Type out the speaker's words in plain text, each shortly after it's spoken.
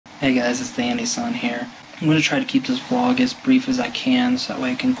Hey guys, it's the Swan here. I'm going to try to keep this vlog as brief as I can so that way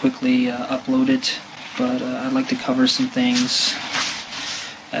I can quickly upload it, but I'd like to cover some things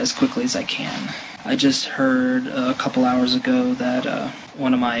as quickly as I can. I just heard a couple hours ago that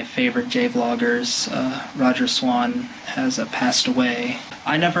one of my favorite J-vloggers, Rodger Swan, has passed away.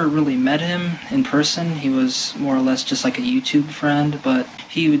 I never really met him in person. He was more or less just like a YouTube friend, but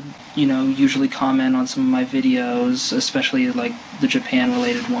he would, usually comment on some of my videos, especially like the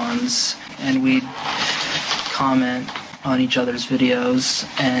Japan-related ones, and we'd comment on each other's videos,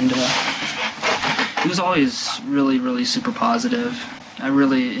 and he was always really, really super positive. I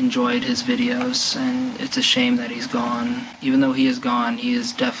really enjoyed his videos, and it's a shame that he's gone. Even though he is gone, he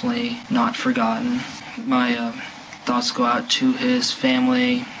is definitely not forgotten. My thoughts go out to his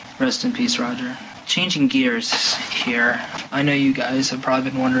family. Rest in peace, Rodger. Changing gears here. I know you guys have probably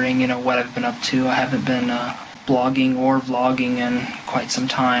been wondering, what I've been up to. I haven't been blogging or vlogging in quite some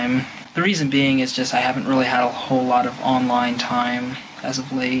time. The reason being is just I haven't really had a whole lot of online time as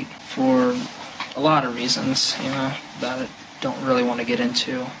of late for a lot of reasons, that I don't really want to get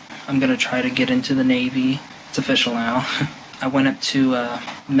into. I'm going to try to get into the Navy. It's official now. I went up to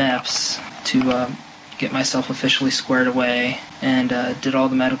MEPS to get myself officially squared away, and did all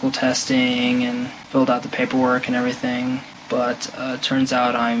the medical testing and filled out the paperwork and everything, but turns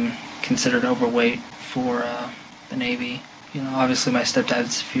out I'm considered overweight for the Navy. Obviously my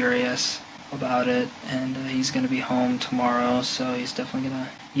stepdad's furious about it, and he's going to be home tomorrow, so he's definitely going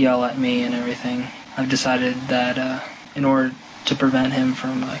to yell at me and everything. I've decided that in order to prevent him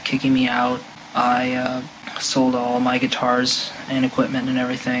from kicking me out, I sold all my guitars and equipment and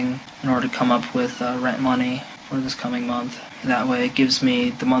everything in order to come up with rent money for this coming month. That way it gives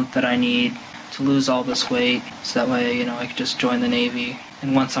me the month that I need to lose all this weight, so that way, I could just join the Navy.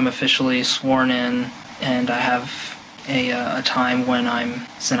 And once I'm officially sworn in and I have a time when I'm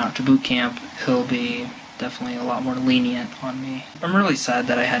sent out to boot camp, he'll be definitely a lot more lenient on me. I'm really sad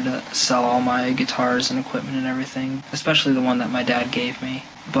that I had to sell all my guitars and equipment and everything, especially the one that my dad gave me.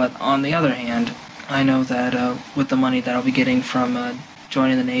 But on the other hand, I know that with the money that I'll be getting from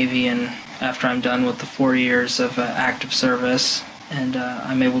joining the Navy, and after I'm done with the 4 years of active service and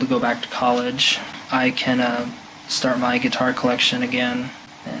I'm able to go back to college, I can start my guitar collection again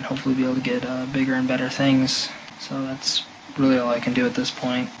and hopefully be able to get bigger and better things. So that's really all I can do at this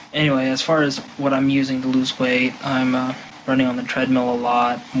point. Anyway, as far as what I'm using to lose weight, I'm running on the treadmill a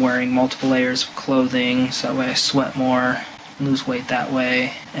lot. I'm wearing multiple layers of clothing, so that way I sweat more, lose weight that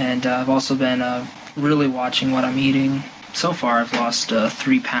way. And I've also been really watching what I'm eating. So far I've lost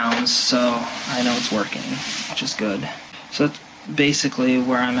 3 pounds, so I know it's working, which is good. So that's basically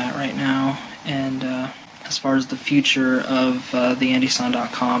where I'm at right now. And as far as the future of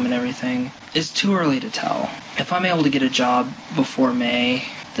theandysong.com and everything, it's too early to tell. If I'm able to get a job before May,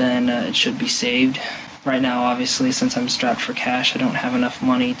 then it should be saved. Right now, obviously, since I'm strapped for cash, I don't have enough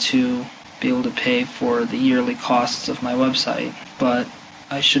money to be able to pay for the yearly costs of my website. But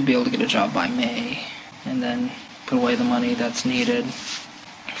I should be able to get a job by May, and then put away the money that's needed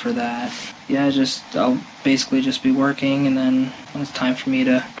for that. Yeah, I'll basically just be working, and then when it's time for me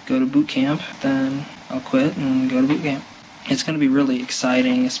to go to boot camp, then I'll quit and go to boot camp. It's going to be really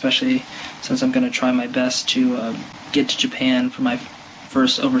exciting, especially since I'm going to try my best to get to Japan for my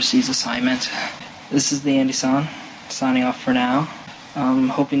first overseas assignment. This is the Andy Song, signing off for now. I'm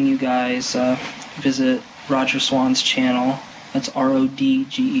hoping you guys visit Rodger Swan's channel. That's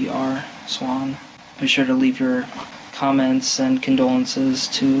Rodger Swan. Be sure to leave your comments and condolences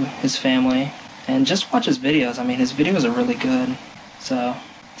to his family, and just watch his videos. I mean, his videos are really good. So,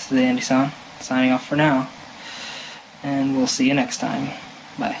 this is the Andy Song, signing off for now, and we'll see you next time.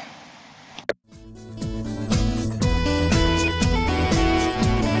 Bye.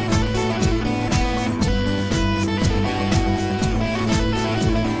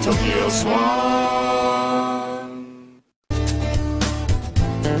 Tokyo Swan.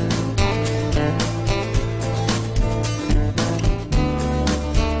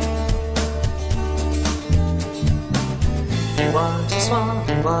 You want a swan,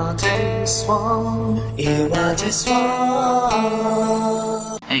 you want a swan, you want a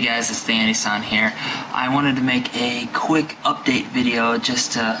swan. Hey guys, it's the Andy Song here. I wanted to make a quick update video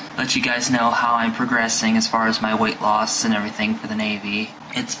just to let you guys know how I'm progressing as far as my weight loss and everything for the Navy.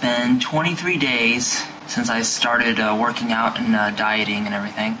 It's been 23 days since I started working out and dieting and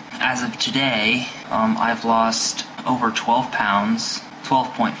everything. As of today, I've lost over 12 pounds,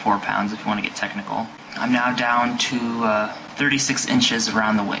 12.4 pounds if you want to get technical. I'm now down to 36 inches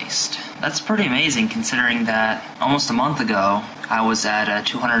around the waist. That's pretty amazing considering that almost a month ago I was at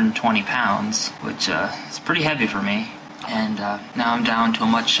 220 pounds, which is pretty heavy for me. and now I'm down to a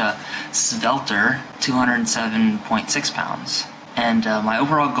much svelter 207.6 pounds. And my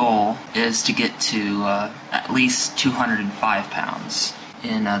overall goal is to get to at least 205 pounds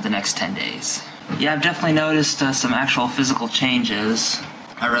in the next 10 days. Yeah, I've definitely noticed some actual physical changes.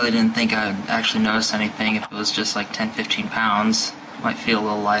 I really didn't think I'd actually notice anything if it was just like 10-15 pounds. Might feel a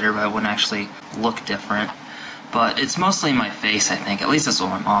little lighter, but I wouldn't actually look different. But it's mostly my face, I think. At least that's what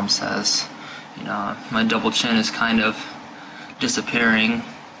my mom says. You know, my double chin is kind of disappearing,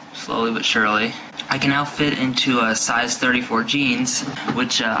 slowly but surely. I can now fit into a size 34 jeans,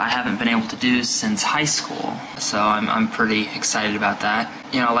 which I haven't been able to do since high school. So I'm pretty excited about that.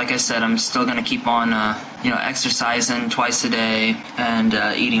 You know, like I said, I'm still going to keep on, exercising twice a day and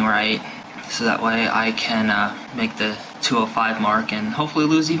eating right. So that way I can make the 205 mark and hopefully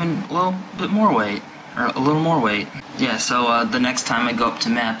lose even a little bit more weight. Or a little more weight. Yeah, so the next time I go up to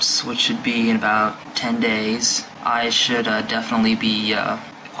MEPS, which should be in about 10 days, I should definitely be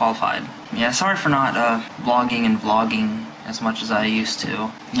qualified. Yeah, sorry for not vlogging and vlogging as much as I used to.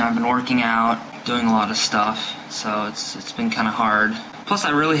 You know, I've been working out, doing a lot of stuff, so it's been kind of hard. Plus,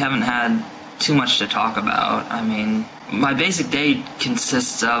 I really haven't had too much to talk about. I mean, my basic day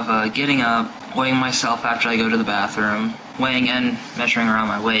consists of getting up, weighing myself after I go to the bathroom, weighing and measuring around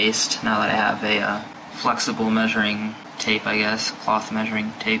my waist, now that I have a flexible measuring tape, I guess, cloth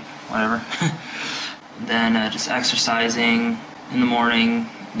measuring tape, whatever. Then just exercising in the morning,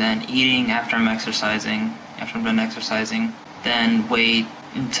 then eating after I'm done exercising, then wait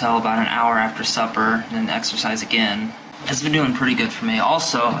until about an hour after supper, then exercise again. It's been doing pretty good for me.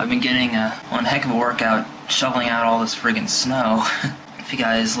 Also, I've been getting one heck of a workout shoveling out all this friggin' snow. If you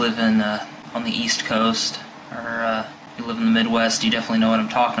guys live on the East Coast, or you live in the Midwest, you definitely know what I'm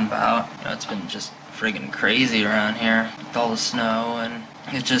talking about. You know, it's been just friggin' crazy around here with all the snow, and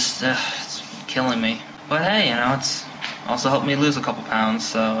it just, it's killing me. But hey, you know, it's also helped me lose a couple pounds,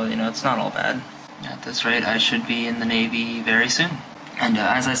 so, you know, it's not all bad. At this rate, I should be in the Navy very soon. And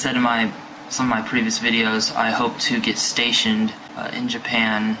as I said in some of my previous videos, I hope to get stationed in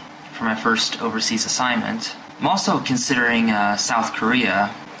Japan for my first overseas assignment. I'm also considering South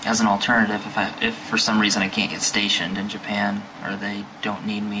Korea as an alternative if for some reason I can't get stationed in Japan, or they don't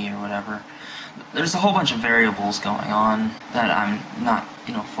need me or whatever. There's a whole bunch of variables going on that I'm not,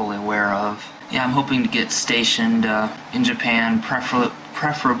 fully aware of. Yeah, I'm hoping to get stationed in Japan,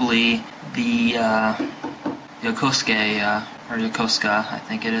 preferably the Yokosuka, or Yokosuka, I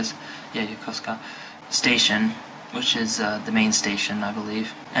think it is. Yeah, Yokosuka Station, which is the main station, I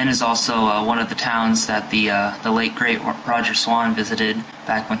believe, and is also one of the towns that the late great Rodger Swan visited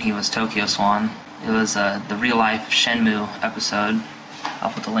back when he was Tokyo Swan. It was the real life Shenmue episode.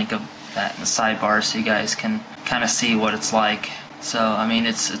 I'll put the link of that in the sidebar so you guys can kind of see what it's like. So, I mean,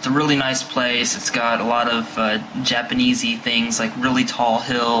 it's a really nice place. It's got a lot of Japanesey things, like really tall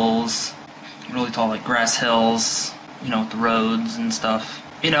hills, really tall like grass hills, with the roads and stuff.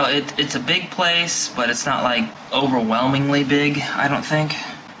 It's a big place, but it's not like overwhelmingly big, I don't think.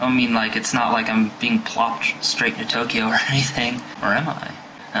 I mean, like, it's not like I'm being plopped straight into Tokyo or anything. Or am I?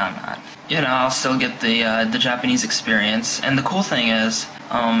 No, I'm not. I'll still get the Japanese experience. And the cool thing is,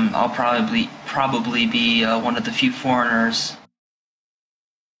 I'll probably be one of the few foreigners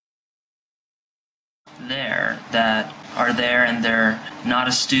there that are there, and they're not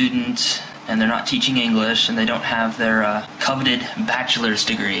a student, and they're not teaching English, and they don't have their coveted bachelor's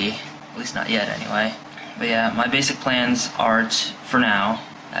degree. At least not yet, anyway. But yeah, my basic plans are, for now,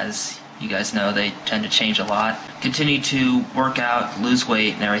 as you guys know, they tend to change a lot. Continue to work out, lose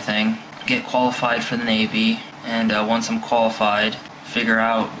weight and everything, get qualified for the Navy, and once I'm qualified, figure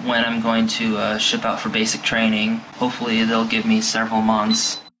out when I'm going to ship out for basic training. Hopefully they'll give me several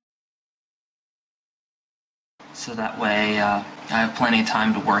months, so that way I have plenty of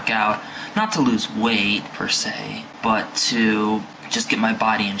time to work out. Not to lose weight, per se, but to just get my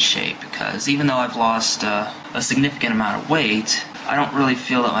body in shape, because even though I've lost a significant amount of weight, I don't really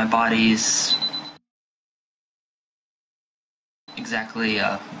feel that my body's exactly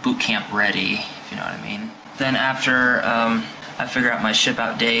boot camp ready, if you know what I mean. Then after I figure out my ship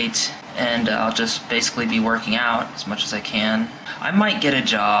out date, and I'll just basically be working out as much as I can. I might get a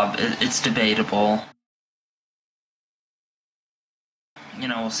job, it's debatable.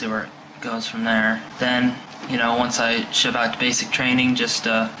 We'll see where it goes from there. Then, once I ship out to basic training, just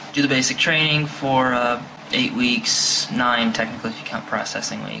do the basic training for 8 weeks, 9 technically if you count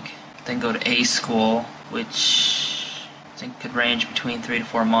processing week. Then go to A school, which I think could range between 3 to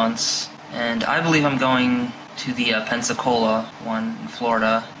 4 months. And I believe I'm going to the Pensacola one in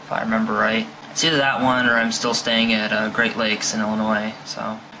Florida, if I remember right. It's either that one or I'm still staying at Great Lakes in Illinois.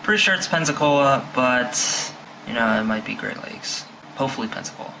 So pretty sure it's Pensacola, but you know, it might be Great Lakes. Hopefully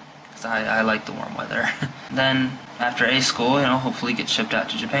Pensacola, because I like the warm weather. Then, after A school, you know, hopefully get shipped out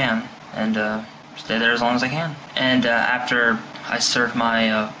to Japan, and stay there as long as I can. And after I serve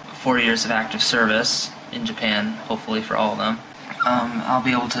my 4 years of active service in Japan, hopefully for all of them, I'll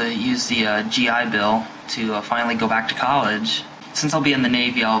be able to use the GI Bill to finally go back to college. Since I'll be in the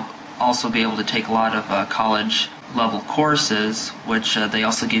Navy, I'll also be able to take a lot of college level courses, which they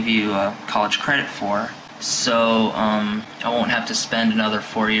also give you college credit for. So I won't have to spend another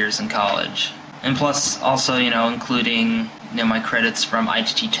 4 years in college. And plus, also, you know, including, you know, my credits from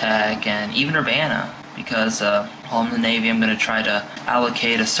ITT Tech and even Urbana, because while I'm in the Navy, I'm going to try to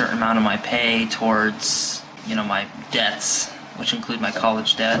allocate a certain amount of my pay towards, you know, my debts, which include my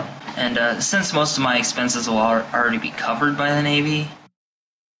college debt. And since most of my expenses will already be covered by the Navy,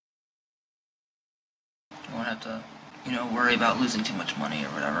 I won't have to, you know, worry about losing too much money or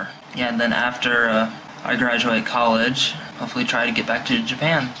whatever. Yeah, and then after I graduate college, hopefully try to get back to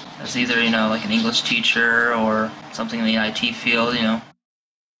Japan as either, you know, like an English teacher or something in the IT field, you know,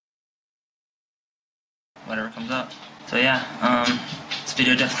 whatever comes up. So yeah, this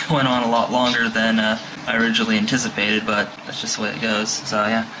video definitely went on a lot longer than I originally anticipated, but that's just the way it goes. So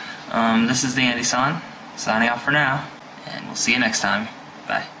yeah, this is the Andy-san, signing off for now, and we'll see you next time.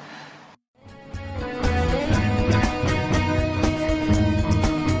 Bye.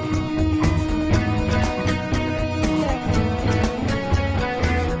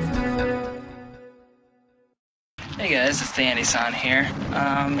 Hey guys, it's the Andy-san here.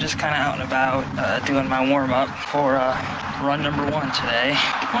 I'm just kind of out and about doing my warm-up for run number 1 today.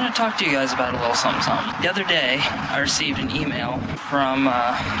 I want to talk to you guys about a little something. The other day, I received an email from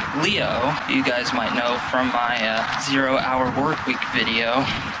Leo, who you guys might know from my 0-hour work week video.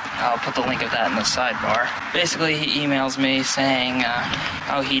 I'll put the link of that in the sidebar. Basically, he emails me saying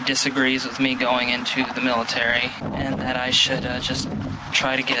how he disagrees with me going into the military and that I should just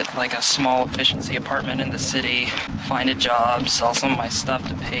try to get like a small efficiency apartment in the city, find a job, sell some of my stuff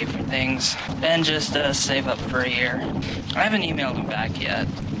to pay for things, and just save up for a year. I haven't emailed him back yet,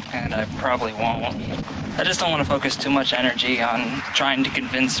 and I probably won't. I just don't want to focus too much energy on trying to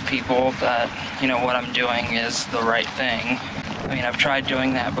convince people that, you know, what I'm doing is the right thing. I mean, I've tried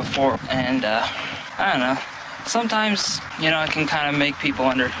doing that before, and I don't know. Sometimes, you know, I can kind of make people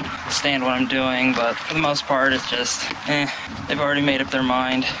understand what I'm doing, but for the most part, it's just, they've already made up their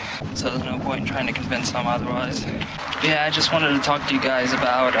mind, so there's no point in trying to convince them otherwise. But yeah, I just wanted to talk to you guys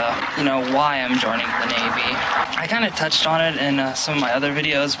about, you know, why I'm joining the Navy. I kind of touched on it in some of my other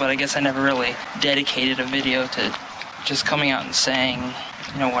videos, but I guess I never really dedicated a video to just coming out and saying,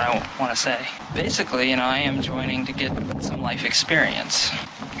 you know, what I want to say. Basically, you know, I am joining to get some life experience,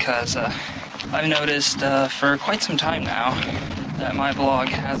 because I've noticed for quite some time now that my blog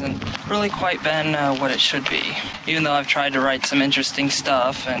hasn't really quite been what it should be. Even though I've tried to write some interesting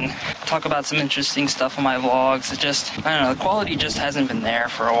stuff and talk about some interesting stuff on my vlogs, it just, I don't know, the quality just hasn't been there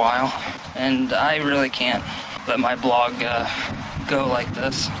for a while. And I really can't let my blog go like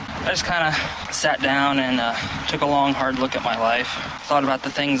this. I just kind of sat down and took a long, hard look at my life. Thought about the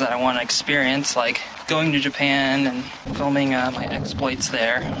things that I want to experience, like going to Japan and filming my exploits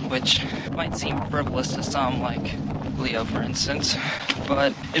there, which might seem frivolous to some, like Leo, for instance.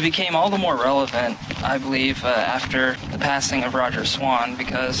 But it became all the more relevant, I believe, after the passing of Rodger Swan,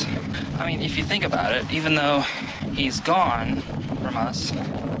 because, I mean, if you think about it, even though he's gone from us,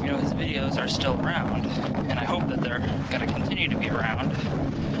 you know, his videos are still around, and I hope that they're going to continue to be around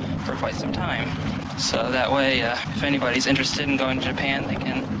for quite some time. So that way, if anybody's interested in going to Japan, they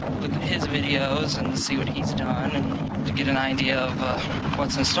can look at his videos and see what he's done and to get an idea of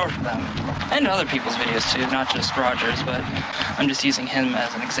what's in store for them. And other people's videos too, not just Rodger's, but I'm just using him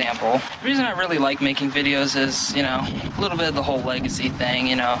as an example. The reason I really like making videos is, you know, a little bit of the whole legacy thing,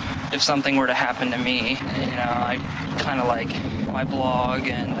 you know, if something were to happen to me, you know, I kind of like my blog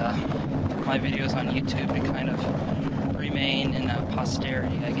and my videos on YouTube to kind of remain in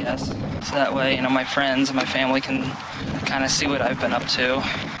posterity, I guess. So that way, you know, my friends and my family can kind of see what I've been up to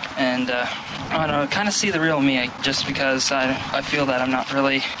and, I don't know, kind of see the real me, just because I feel that I'm not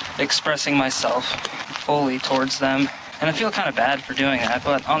really expressing myself fully towards them. And I feel kind of bad for doing that,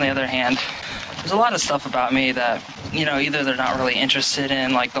 but on the other hand, there's a lot of stuff about me that, you know, either they're not really interested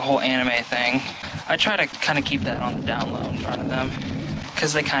in, like the whole anime thing. I try to kind of keep that on the down low in front of them,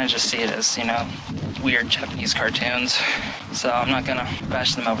 because they kind of just see it as, you know, weird Japanese cartoons. So I'm not going to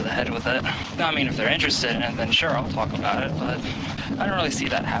bash them over the head with it. Now, I mean, if they're interested in it, then sure, I'll talk about it, but I don't really see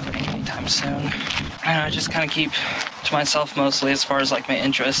that happening anytime soon. I just kind of keep to myself mostly as far as like my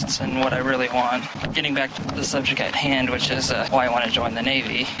interests and what I really want. Getting back to the subject at hand, which is why I want to join the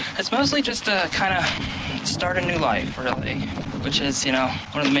Navy. It's mostly just to kind of start a new life, really, which is, one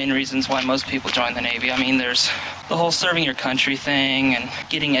of the main reasons why most people join the Navy. I mean, there's the whole serving your country thing and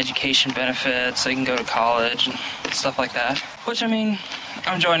getting education benefits so you can go to college and stuff like that, which, I mean,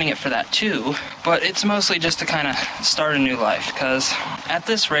 I'm joining it for that too, but it's mostly just to kind of start a new life, because at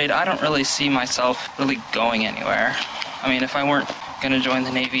this rate, I don't really see myself really going anywhere. I mean, if I weren't going to join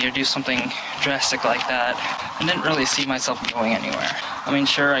the Navy or do something drastic like that, I didn't really see myself going anywhere. I mean,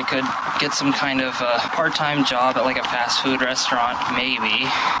 sure, I could get some kind of part-time job at like a fast food restaurant, maybe,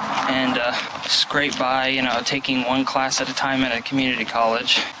 and scrape by, taking one class at a time at a community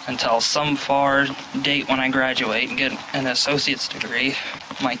college until some far date when I graduate and get an associate's degree.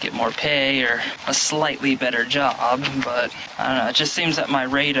 Might get more pay or a slightly better job, but I don't know, it just seems that my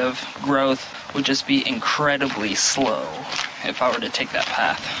rate of growth would just be incredibly slow if I were to take that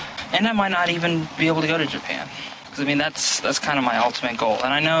path. And I might not even be able to go to Japan. Because, I mean, that's kind of my ultimate goal.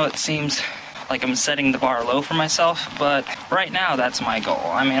 And I know it seems like I'm setting the bar low for myself, but right now that's my goal.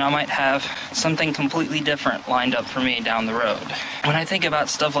 I mean, I might have something completely different lined up for me down the road. When I think about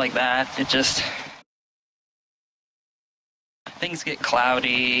stuff like that, things get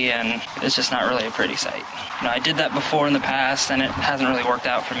cloudy, and it's just not really a pretty sight. I did that before in the past, and it hasn't really worked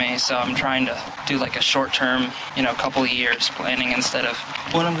out for me, so I'm trying to do like a short-term, couple of years planning instead of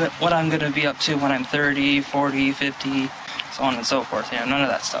what I'm going to be up to when I'm 30, 40, 50, so on and so forth. None of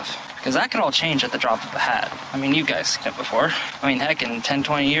that stuff. Because that could all change at the drop of a hat. I mean, you guys seen it before. I mean, heck, in 10,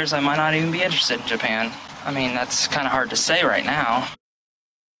 20 years, I might not even be interested in Japan. I mean, that's kind of hard to say right now,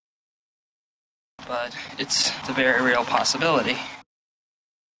 but it's a very real possibility.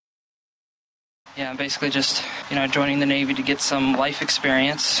 Yeah, basically just, joining the Navy to get some life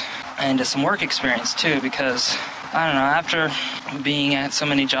experience and some work experience too, because, I don't know, after being at so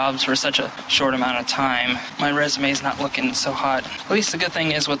many jobs for such a short amount of time, my resume's not looking so hot. At least the good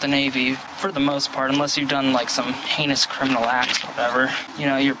thing is with the Navy, for the most part, unless you've done like some heinous criminal acts or whatever,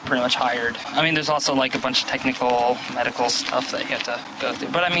 you're pretty much hired. I mean, there's also like a bunch of technical, medical stuff that you have to go through.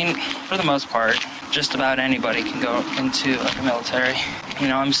 But I mean, for the most part, just about anybody can go into the military.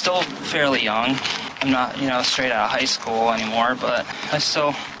 I'm still fairly young. I'm not, straight out of high school anymore, but I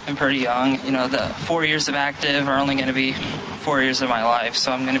still am pretty young. The 4 years of active are only going to be 4 years of my life,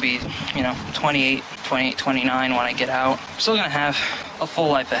 so I'm going to be, 28, 29 when I get out. I'm still going to have a full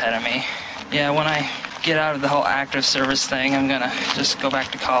life ahead of me. Yeah, when I get out of the whole active service thing, I'm going to just go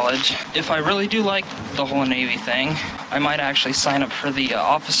back to college. If I really do like the whole Navy thing, I might actually sign up for the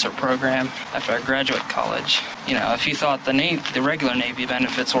officer program after I graduate college. If you thought the regular Navy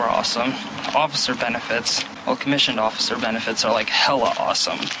benefits were awesome, officer benefits, commissioned officer benefits are like hella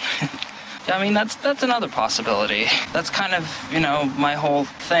awesome. Yeah, I mean, that's another possibility. That's kind of, my whole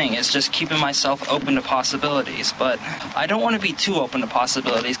thing is just keeping myself open to possibilities. But I don't want to be too open to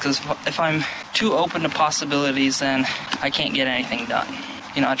possibilities, because if I'm too open to possibilities, then I can't get anything done.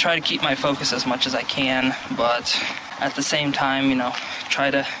 I try to keep my focus as much as I can, but at the same time, try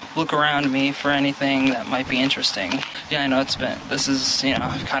to look around me for anything that might be interesting. Yeah, I know this is,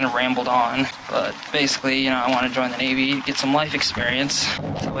 kind of rambled on, but basically, I want to join the Navy, get some life experience,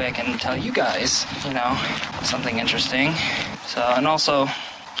 that way I can tell you guys, something interesting. So, and also,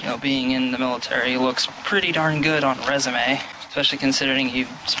 being in the military looks pretty darn good on a resume, especially considering you've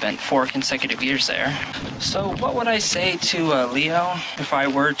spent 4 consecutive years there. So what would I say to Leo if I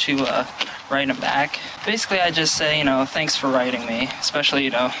were to write him back? Basically, I just say, thanks for writing me, especially,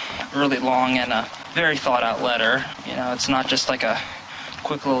 really long and very thought-out letter. It's not just like a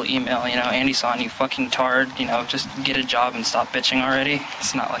quick little email, Andy-san, you fucking tard, just get a job and stop bitching already.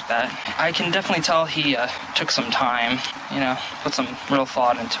 It's not like that. I can definitely tell he took some time, put some real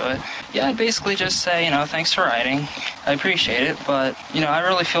thought into it. Yeah, I'd basically just say, thanks for writing. I appreciate it, but, I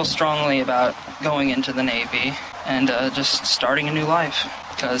really feel strongly about going into the Navy and just starting a new life.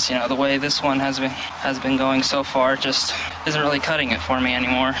 Because, the way this one has been going so far just isn't really cutting it for me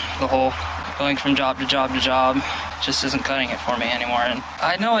anymore. The whole going from job to job to job just isn't cutting it for me anymore. And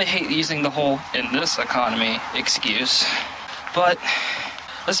I know I hate using the whole "in this economy" excuse, but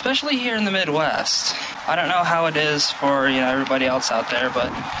especially here in the Midwest, I don't know how it is for everybody else out there,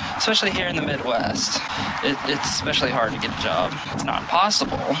 but especially here in the Midwest, it's especially hard to get a job. It's not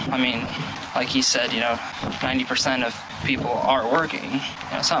impossible. I mean, like he said, 90% of people are working.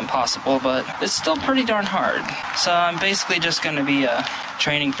 It's not impossible, but it's still pretty darn hard. So I'm basically just going to be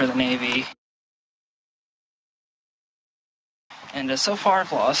training for the Navy. And so far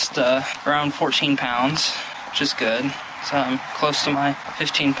I've lost around 14 pounds, which is good. So I'm close to my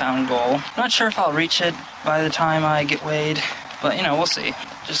 15-pound goal. Not sure if I'll reach it by the time I get weighed, but, we'll see.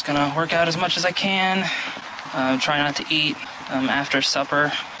 Just gonna work out as much as I can, try not to eat after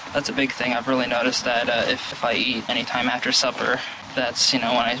supper, That's a big thing. I've really noticed that if I eat anytime after supper, that's, when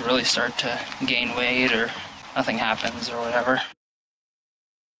I really start to gain weight or nothing happens or whatever.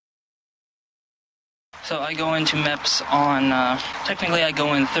 So I go into MEPS on, technically I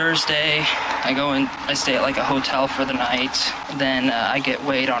go in Thursday, I stay at like a hotel for the night, then I get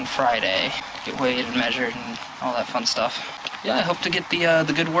weighed on Friday, get weighed and measured and all that fun stuff. Yeah, I hope to get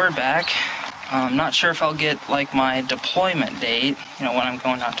the good word back. I'm not sure if I'll get like my deployment date, when I'm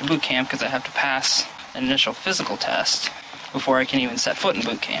going out to boot camp, because I have to pass an initial physical test before I can even set foot in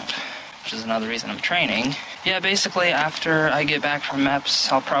boot camp, which is another reason I'm training. Yeah, basically after I get back from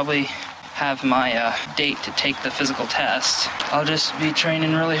MEPS, I'll probably have my date to take the physical test. I'll just be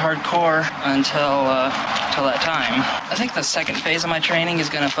training really hardcore until that time. I think the second phase of my training is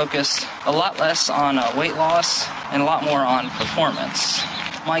going to focus a lot less on weight loss and a lot more on performance.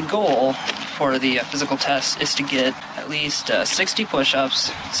 My goal for the physical test is to get at least 60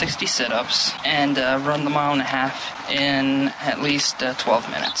 push-ups, 60 sit-ups, and run the 1.5 miles in at least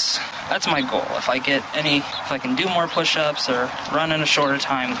 12 minutes. That's my goal. If I can do more push-ups or run in a shorter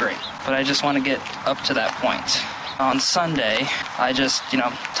time, great. But I just want to get up to that point. On Sunday, I just,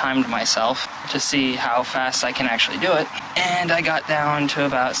 timed myself to see how fast I can actually do it, and I got down to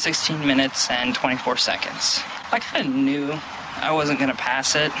about 16 minutes and 24 seconds. I kind of knew I wasn't going to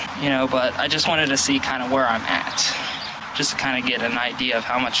pass it, but I just wanted to see kind of where I'm at, just to kind of get an idea of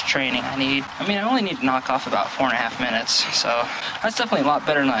how much training I need. I only need to knock off about 4.5 minutes, so that's definitely a lot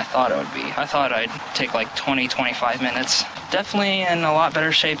better than I thought it would be. I thought I'd take like 20-25 minutes. Definitely in a lot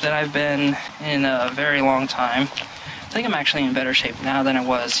better shape than I've been in a very long time. I think I'm actually in better shape now than I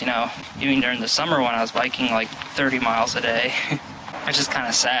was, even during the summer when I was biking like 30 miles a day. Which is kind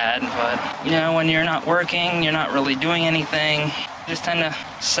of sad, but, when you're not working, you're not really doing anything, you just tend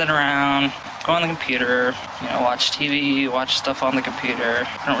to sit around, go on the computer, watch TV, watch stuff on the computer.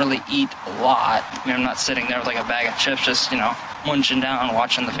 I don't really eat a lot. I'm not sitting there with like a bag of chips just, munching down,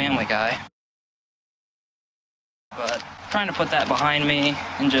 watching The Family Guy. But trying to put that behind me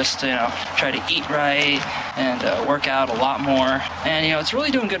and just, try to eat right and work out a lot more. And, it's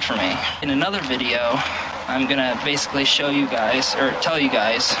really doing good for me. In another video, I'm gonna basically show you guys, or tell you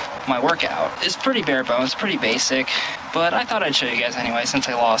guys, my workout. It's pretty bare bones, pretty basic, but I thought I'd show you guys anyway since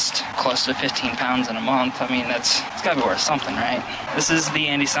I lost close to 15 pounds in a month. It's gotta be worth something, right? This is the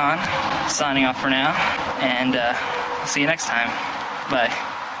Andy San, signing off for now, and see you next time. Bye.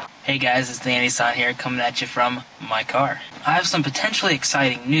 Hey guys, it's the Andy San here, coming at you from my car. I have some potentially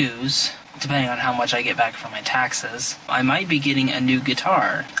exciting news. Depending on how much I get back from my taxes, I might be getting a new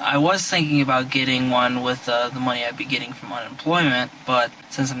guitar. I was thinking about getting one with the money I'd be getting from unemployment, but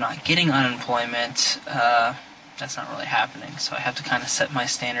since I'm not getting unemployment, that's not really happening. So I have to kind of set my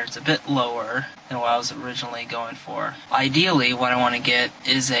standards a bit lower than what I was originally going for. Ideally, what I want to get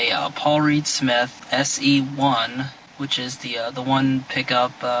is a Paul Reed Smith SE1, which is the one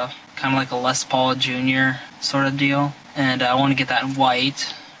pickup, kind of like a Les Paul Jr. sort of deal. And I want to get that in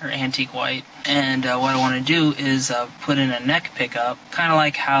white, or antique white, and what I want to do is put in a neck pickup, kind of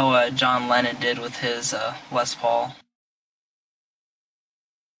like how John Lennon did with his Les Paul.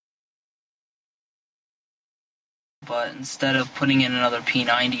 But instead of putting in another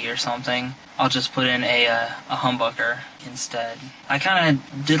P90 or something, I'll just put in a humbucker instead. I kind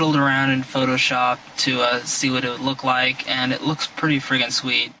of diddled around in Photoshop to see what it would look like, and it looks pretty friggin'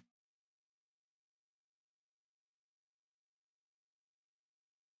 sweet.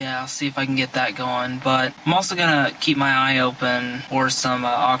 Yeah, I'll see if I can get that going, but I'm also gonna keep my eye open for some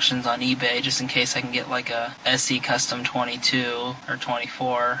auctions on eBay just in case I can get like a SE Custom 22 or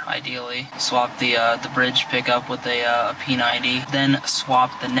 24, ideally. Swap the bridge pickup with a P90, then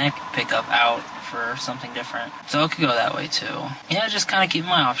swap the neck pickup out for something different. So it could go that way too. Yeah, just kind of keep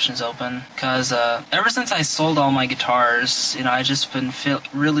my options open, because ever since I sold all my guitars, I just been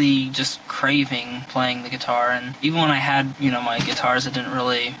really just craving playing the guitar. And even when I had, my guitars, at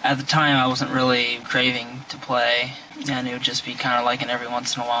the time I wasn't really craving to play, and it would just be kind of like an every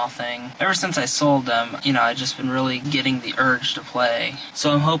once in a while thing. Ever since I sold them, I've just been really getting the urge to play.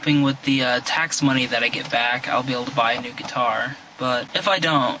 So I'm hoping with the tax money that I get back, I'll be able to buy a new guitar. But if I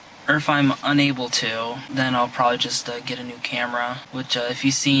don't, or if I'm unable to, then I'll probably just get a new camera, which if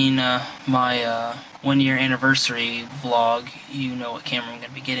you've seen my 1-year anniversary vlog, you know what camera I'm going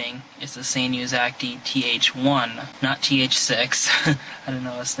to be getting. It's the Sanyo Zacti TH1, not TH6. I don't know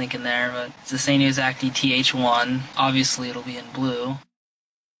what I was thinking there, but it's the Sanyo Zacti TH1. Obviously it'll be in blue.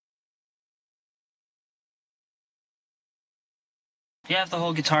 Yeah, if the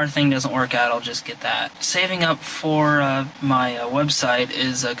whole guitar thing doesn't work out, I'll just get that. Saving up for my website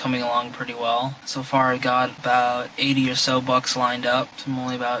is coming along pretty well. So far I got about 80 or so bucks lined up. So I'm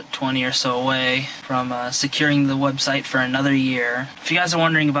only about 20 or so away from securing the website for another year. If you guys are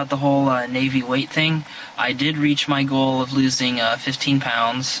wondering about the whole Navy weight thing, I did reach my goal of losing 15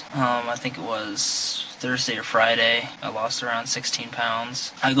 pounds. I think it was Thursday or Friday. I lost around 16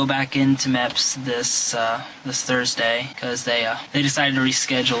 pounds. I go back into MEPS this Thursday because they decided to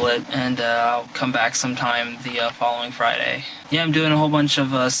reschedule it, and I'll come back sometime the following Friday. Yeah, I'm doing a whole bunch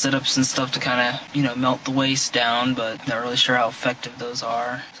of sit-ups and stuff to kind of, melt the waist down, but not really sure how effective those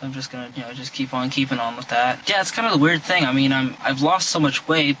are. So I'm just gonna, just keep on keeping on with that. Yeah, it's kind of the weird thing. I mean, I've lost so much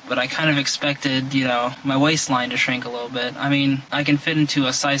weight, but I kind of expected, my waistline to shrink a little bit. I mean, I can fit into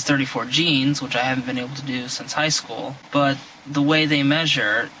a size 34 jeans, which I haven't been able to do since high school, but the way they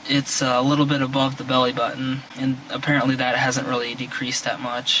measure, it's a little bit above the belly button, and apparently that hasn't really decreased that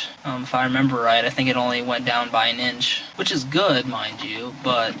much. If I remember right, I think it only went down by an inch, which is good, mind you,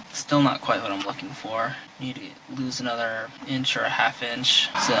 but still not quite what I'm looking for. Need to lose another inch or a half inch,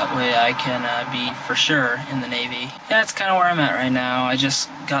 so that way I can be for sure in the Navy. Yeah, that's kind of where I'm at right now. I just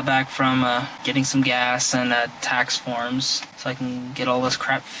got back from getting some gas and tax forms, so I can get all this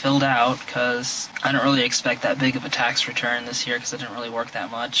crap filled out, because I don't really expect that big of a tax return this year, because I didn't really work that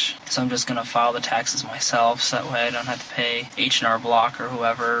much. So I'm just going to file the taxes myself, so that way I don't have to pay H&R Block or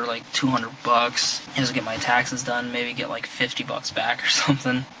whoever like $200. Just get my taxes done, maybe get like $50 back or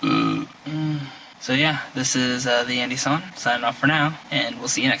something. So yeah, this is the Andy-san, signing off for now, and we'll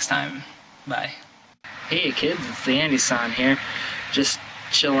see you next time. Bye. Hey kids, it's the Andy-san here, just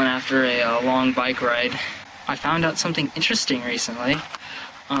chilling after a long bike ride. I found out something interesting recently.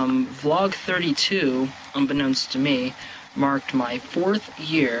 Vlog 32, unbeknownst to me, marked my 4th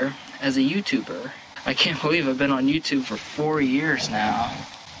year as a YouTuber. I can't believe I've been on YouTube for 4 years now.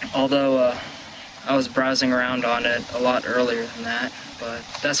 Although, I was browsing around on it a lot earlier than that, but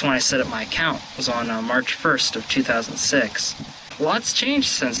that's when I set up my account. It was on March 1st of 2006. Lots changed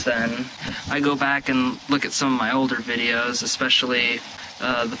since then. I go back and look at some of my older videos, especially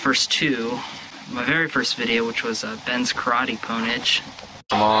the first two. My very first video, which was Ben's karate ponage.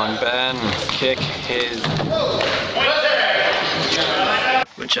 Come on, Ben, kick his...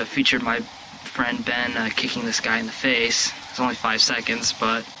 Which featured my friend Ben kicking this guy in the face. It was only 5 seconds,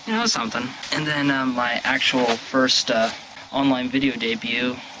 but, it was something. And then my actual first online video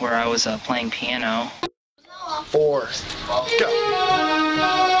debut, where I was playing piano. 4, go!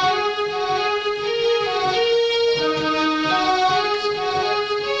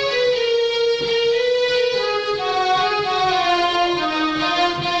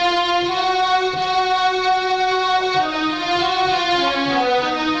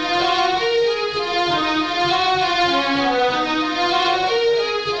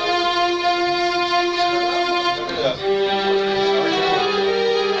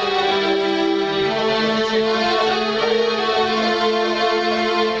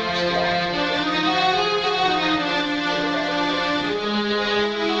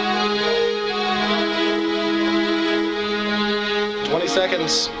 20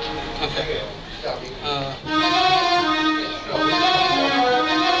 seconds. Okay.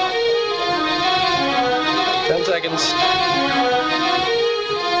 10 seconds.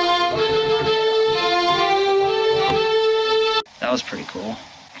 That was pretty cool.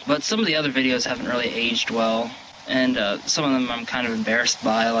 But some of the other videos haven't really aged well, and some of them I'm kind of embarrassed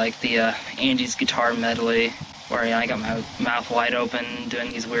by, like the Andy's guitar medley, where I got my mouth wide open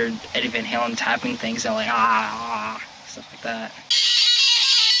doing these weird Eddie Van Halen tapping things, and like stuff like that.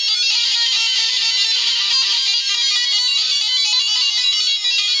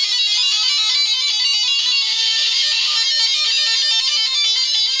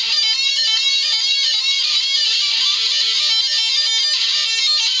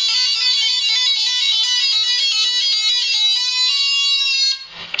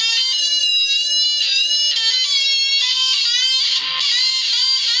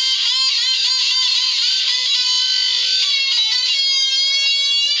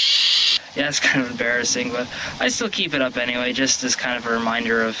 Yeah, it's kind of embarrassing, but I still keep it up anyway, just as kind of a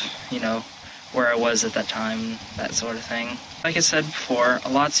reminder of, where I was at that time, that sort of thing. Like I said before, a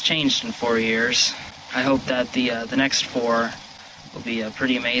lot's changed in 4 years. I hope that the next 4 will be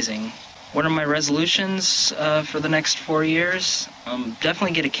pretty amazing. What are my resolutions for the next 4 years?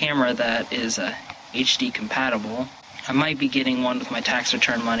 Definitely get a camera that is HD compatible. I might be getting one with my tax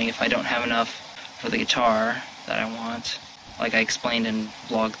return money if I don't have enough for the guitar that I want, like I explained in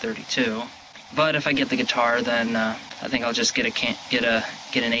vlog 32. But if I get the guitar, then I think I'll just get an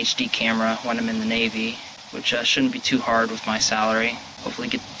HD camera when I'm in the Navy, which shouldn't be too hard with my salary. Hopefully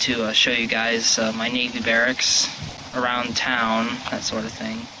get to show you guys my Navy barracks around town, that sort of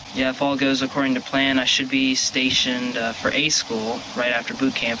thing. Yeah, if all goes according to plan, I should be stationed for A school right after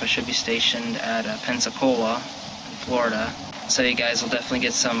boot camp. I should be stationed at Pensacola in Florida, so you guys will definitely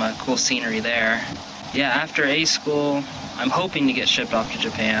get some cool scenery there. Yeah, after A school, I'm hoping to get shipped off to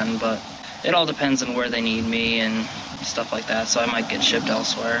Japan, but it all depends on where they need me and stuff like that, so I might get shipped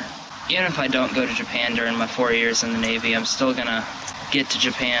elsewhere. Even if I don't go to Japan during my 4 years in the Navy, I'm still gonna get to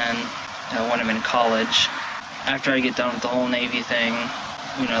Japan when I'm in college. After I get done with the whole Navy thing,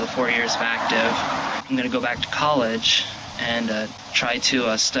 you know, the 4 years of active, I'm gonna go back to college and try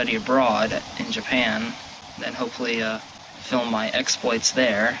to study abroad in Japan, then hopefully film my exploits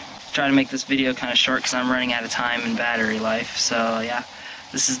there. Try to make this video kind of short because I'm running out of time in battery life. So yeah,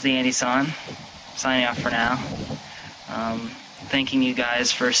 this is the Andy-san, signing off for now. Thanking you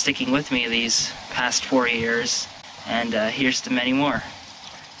guys for sticking with me these past 4 years, and here's to many more.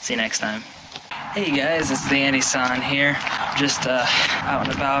 See you next time. Hey guys, it's the Andy-san here. Just out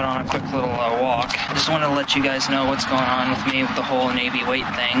and about on a quick little walk. Just wanted to let you guys know what's going on with me with the whole Navy weight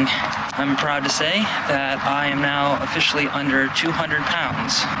thing. I'm proud to say that I am now officially under 200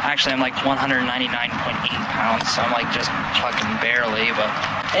 pounds. Actually, I'm like 199.8 pounds, so I'm like just fucking barely, but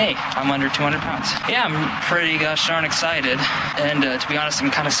hey, I'm under 200 pounds. Yeah, I'm pretty gosh darn excited, and to be honest,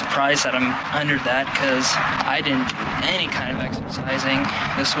 I'm kind of surprised that I'm under that, because I didn't do any kind of exercising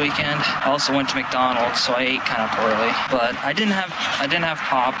this weekend. I also went to McDonald's, so I ate kind of poorly, but I didn't have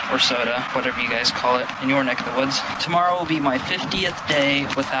pop or soda, whatever you guys call it in your neck of the woods. Tomorrow will be my 50th day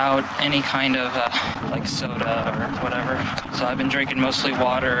without any kind of like soda or whatever. So I've been drinking mostly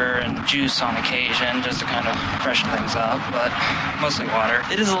water and juice on occasion just to kind of freshen things up, but mostly water.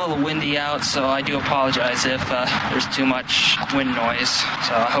 It is a little windy out, so I do apologize if there's too much wind noise,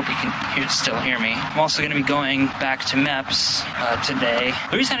 so I hope you can still hear me. I'm also going to be going back to MEPS today.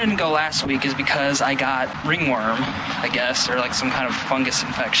 The reason I didn't go last week is because I got ringworm, I guess, or like some kind of fungus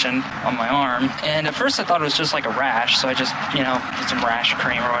infection on my arm, and at first I thought it was just like a rash, so I just, you know, put some rash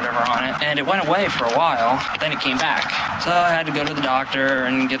cream or whatever on it, and it went away for a while, then it came back. So I had to go to the doctor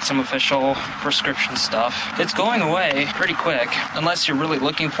and get some official prescription stuff. It's going away pretty quick. Unless you're really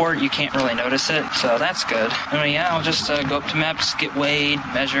looking for it, you can't really notice it, so that's good. And yeah, I'll just go up to MEPS, get weighed,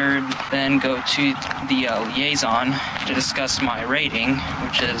 measured, then go to the liaison to discuss my rating,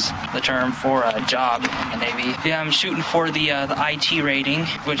 which is the term for a job in the Navy. Yeah, I'm shooting for the IT rating,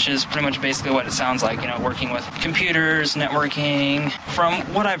 which is pretty much basically what it sounds like, you know, working with computers, networking. From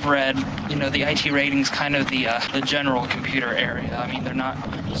what I've read, you know, the IT rating's kind of the general computer area. I mean, they're not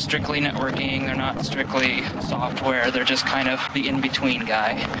strictly networking, they're not strictly software, they're just kind of the in-between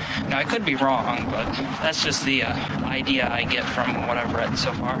guy. Now, I could be wrong, but that's just the idea I get from what I've read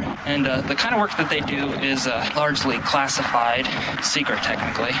so far. And the kind of work that they do is largely classified, secret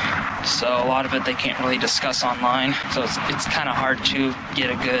technically, so a lot of it they can't really discuss online, so it's kind of hard to get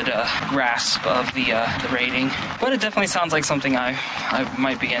a good grasp of the rating. But it definitely sounds like something I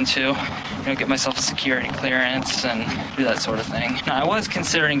might be into, you know, get myself a security clearance and do that sort of thing. Now, I was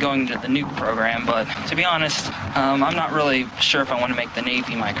considering going to the nuke program, but to be honest, I'm not really sure if I want to make the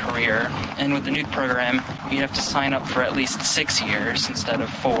Navy my career. And with the nuke program, you have to sign up for at least 6 years instead of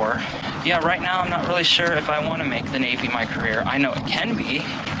 4. Yeah, right now I'm not really sure if I want to make the Navy my career. I know it can be.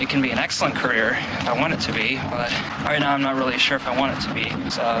 It can be an excellent career if I want it to be, but right now I'm not really sure if I want it to be.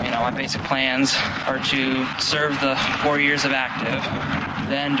 So, you know, my basic plans are to serve the 4 years of active,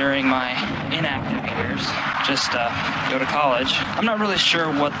 then during my inactive years, just go to college. I'm not really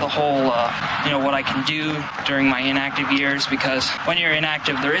sure what the whole, you know, what I can do during my inactive years, because when you're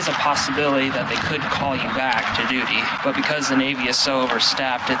inactive, there is a possibility that they could call you back to duty, but because the Navy is so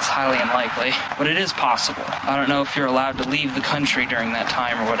overstaffed, it's highly unlikely, but it is possible. I don't know if you're allowed to leave the country during that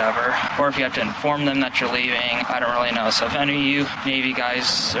time or whatever, or if you have to inform them that you're leaving. I don't really know. So if any of you Navy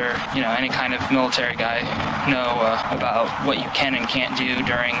guys or, you know, any kind of military guy know about what you can and can't do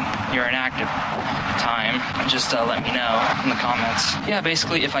during your inactive time, just let me know in the comments. Yeah,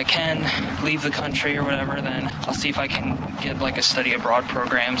 basically, if I can leave the country or whatever, then I'll see if I can get like a study abroad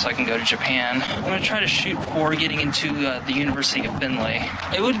program so I can go to Japan. I'm going to try to shoot for getting into the University of Findlay.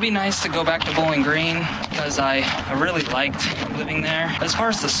 It would be nice to go back to Bowling Green because I really liked living there. As far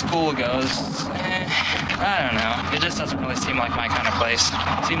as the school goes, I don't know. It just doesn't really seem like my kind of place.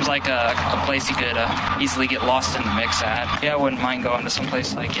 It seems like a place you could easily get lost in the mix at. Yeah, I wouldn't mind going to some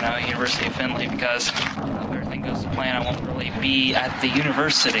place like, you know, University of Findlay, because if everything goes to plan, I won't really be at the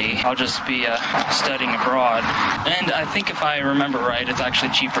university. I'll just be studying abroad. And I think if I remember right, it's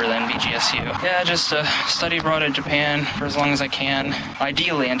actually cheaper than BGSU. Yeah, just study abroad in Japan for as long as I can.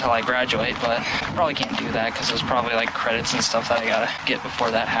 Ideally until I graduate, but I probably can't do that because there's probably like credits and stuff that I gotta get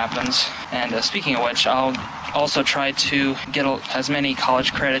before that happens. And speaking of which, I'll also try to get as many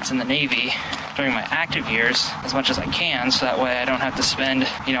college credits in the Navy during my active years as much as I can, so that way I don't have to spend,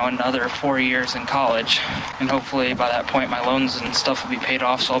 another 4 years in college. And hopefully by that point my loans and stuff will be paid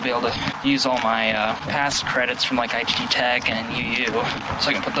off, so I'll be able to use all my past credits from like IGT Tech and UU, so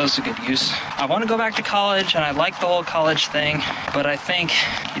I can put those to good use. I want to go back to college, and I like the whole college thing, but I think,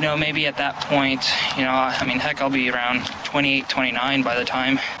 maybe at that point, heck, I'll be around 28, 29 by the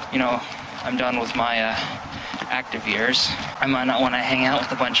time, I'm done with my active years. I might not want to hang out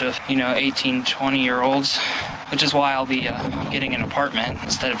with a bunch of, 18, 20-year-olds, which is why I'll be getting an apartment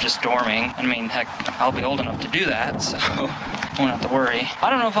instead of just dorming. I mean, heck, I'll be old enough to do that, so I won't have to worry. I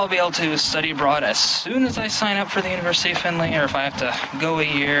don't know if I'll be able to study abroad as soon as I sign up for the University of Findlay, or if I have to go a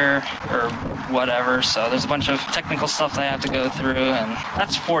year or whatever. So there's a bunch of technical stuff that I have to go through, and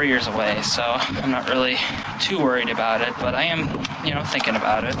that's 4 years away, so I'm not really too worried about it, but I am, thinking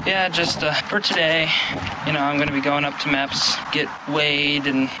about it. Yeah, just for today, I'm going to be going up to MEPS, get weighed,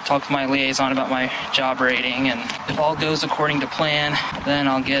 and talk to my liaison about my job rating, and if all goes according to plan, then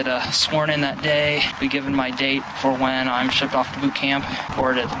I'll get sworn in that day, be given my date for when I'm shipped off to boot camp,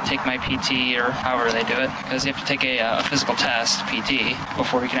 or to take my PT, or however they do it, because you have to take a physical test, PT,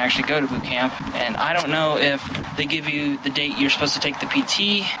 before you can actually go to boot camp. And I don't know if they give you the date you're supposed to take the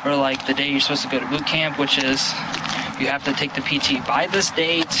PT, or like the day you're supposed to go to boot camp, which is you have to take the PT by this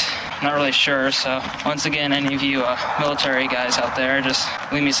date. I'm not really sure, so once again, any of you military guys out there, just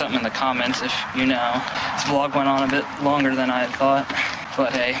leave me something in the comments if you know. This vlog went on a bit longer than I had thought,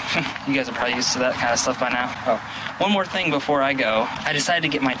 but hey, you guys are probably used to that kind of stuff by now. Oh, one more thing before I go. I decided to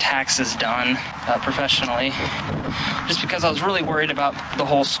get my taxes done professionally, just because I was really worried about the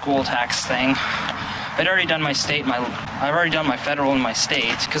whole school tax thing. I'd already done my state, I've already done my federal and my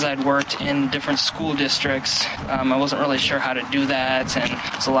state, because I'd worked in different school districts. I wasn't really sure how to do that, and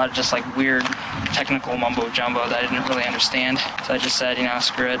it's a lot of just like weird technical mumbo jumbo that I didn't really understand. So I just said,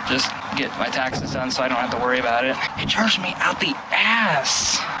 screw it, just get my taxes done so I don't have to worry about it. They charged me out the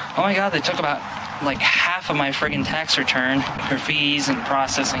ass. Oh my god, they took about like half of my friggin' tax return for fees and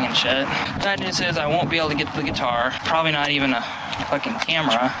processing and shit. Bad news is I won't be able to get the guitar, probably not even a fucking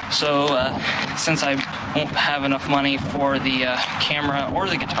camera. So since I won't have enough money for the camera or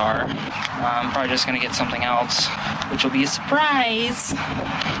the guitar, I'm probably just gonna get something else, which will be a surprise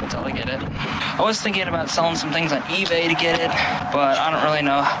until I get it. I was thinking about selling some things on eBay to get it, but I don't really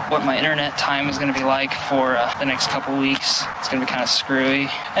know what my internet time is gonna be like for the next couple weeks. It's gonna be kind of screwy.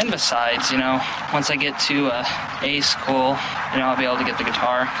 And besides, once I get to A school, I'll be able to get the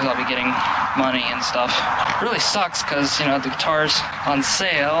guitar, because I'll be getting money and stuff. It really sucks because, the guitar's on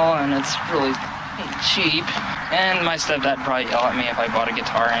sale and it's really cheap. And my stepdad would probably yell at me if I bought a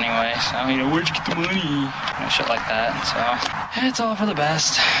guitar anyway. So, where'd you get the money? Shit like that. So, it's all for the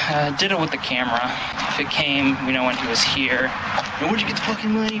best. Did it with the camera. If it came, when he was here. Where'd you get the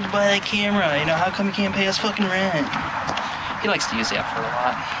fucking money to buy that camera? How come you can't pay us fucking rent? He likes to use the effort a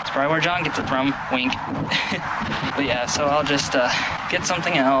lot. That's probably where John gets it from. Wink. But yeah, so I'll just get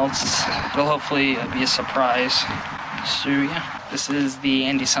something else. It'll hopefully be a surprise. So yeah, this is the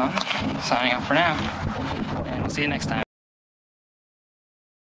Andy Son signing off for now. And we'll see you next time.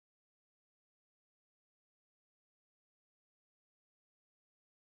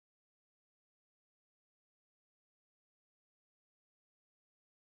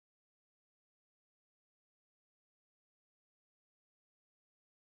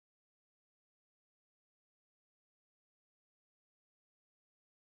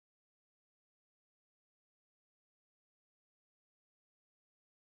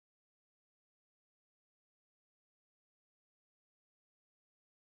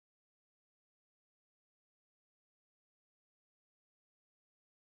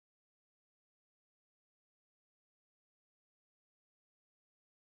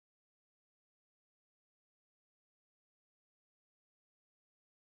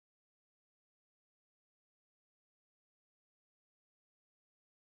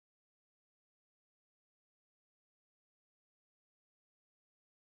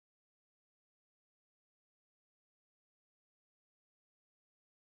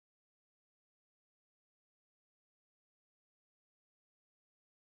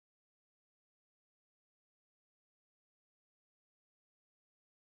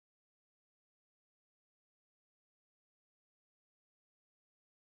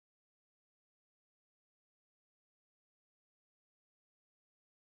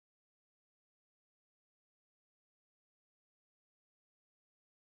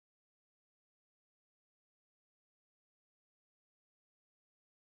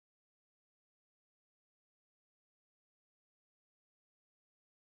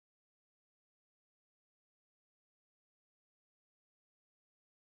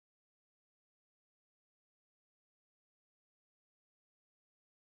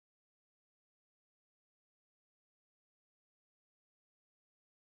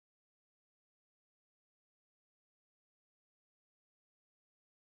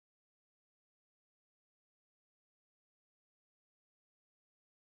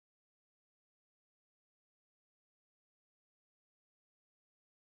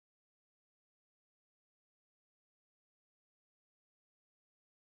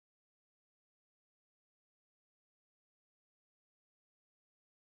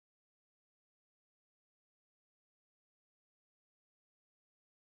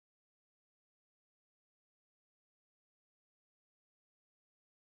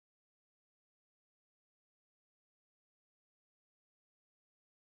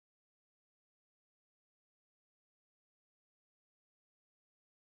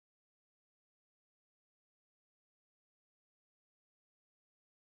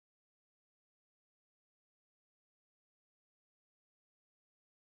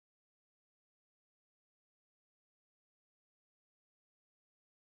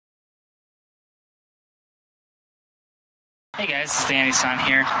 Hey guys, it's Danny Swan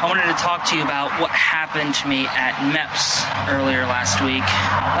here. I wanted to talk to you about what happened to me at MEPS earlier last week.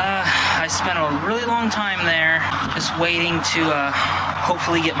 I spent a really long time there just waiting to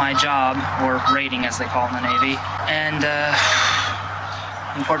hopefully get my job, or rating as they call it in the Navy. And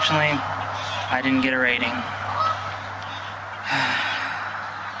unfortunately, I didn't get a rating.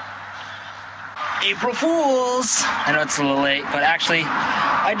 April Fools! I know it's a little late, but actually,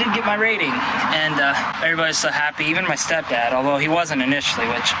 I did get my rating, and everybody's so happy, even my stepdad, although he wasn't initially,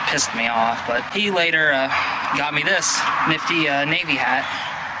 which pissed me off, but he later got me this nifty Navy hat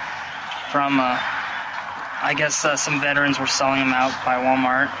from, I guess some veterans were selling them out by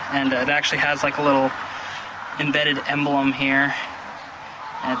Walmart, and it actually has like a little embedded emblem here.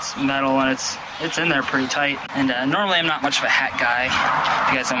 It's metal, and it's in there pretty tight. And normally I'm not much of a hat guy,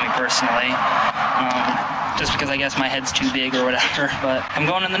 if you guys know me personally, just because I guess my head's too big or whatever. But I'm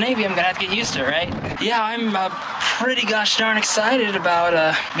going in the Navy, I'm gonna have to get used to it, right? Yeah, I'm pretty gosh darn excited about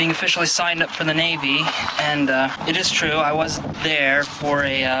being officially signed up for the Navy. And it is true, I was there for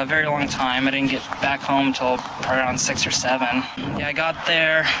a very long time. I didn't get back home until probably around 6 or 7. Yeah, I got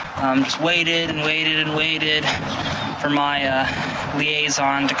there, just waited and waited and waited for my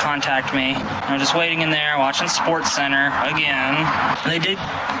liaison to contact me. I was just waiting in there, watching Sports Center again. They did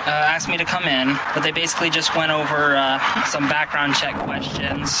ask me to come in, but they basically just went over some background check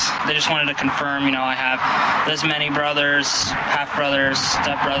questions. They just wanted to confirm, you know, I have this many brothers, half-brothers,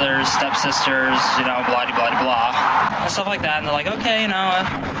 step-brothers, step-sisters, you know, blah-de-blah-de-blah, and stuff like that. And they're like, okay, you know,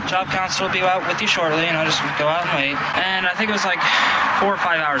 job counselor will be out with you shortly, you know, just go out and wait. And I think it was like 4 or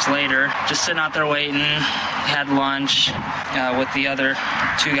 5 hours later, just sitting out there waiting, had lunch with the other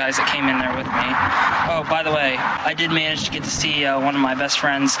 2 guys that came in there with me. Oh, by the way, I did manage to get to see one of my best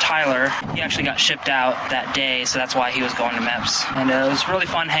friends, Tyler. He actually got shipped out that day, so that's why he was going to MEPS. And it was really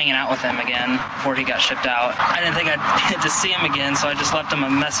fun hanging out with him again before he got shipped out. I didn't think I'd get to see him again, so I just left him a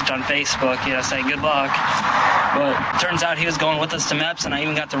message on Facebook, you know, saying good luck. But turns out he was going with us to MEPS, and I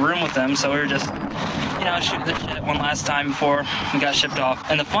even got to room with him, so we were just, you know, shooting the shit one last time before we got shipped off.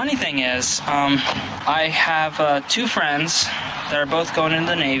 And the funny thing is, I have 2 friends that are both going into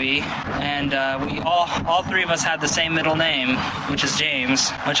the Navy, and we all 3 of us had the same middle name, which is James,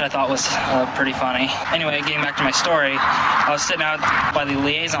 which I thought was pretty funny. Anyway, getting back to my story, I was sitting out by the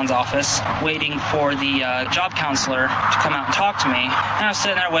liaison's office waiting for the job counselor to come out and talk to me, and I was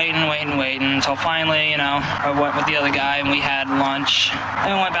sitting there waiting until finally, you know, I went with the other guy and we had lunch,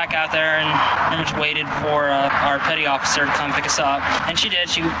 and we went back out there and pretty much waited for our petty officer to come pick us up, and she did.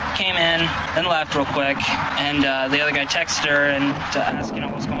 She came in and left real quick, and the other guy texted her and to ask, you know,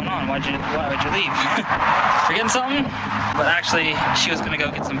 what's going on? Why'd you leave? Forgetting something? But actually, she was gonna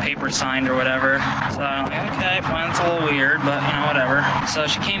go get some paper signed or whatever. So I'm like, okay, fine, it's a little weird, but you know, whatever. So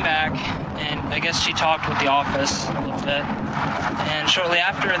she came back, and I guess she talked with the office a little bit. And shortly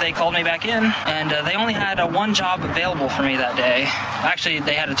after, they called me back in, and they only had 1 job available for me that day. Actually,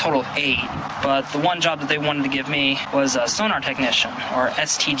 they had a total of 8, but the 1 job that they wanted to give me was a sonar technician, or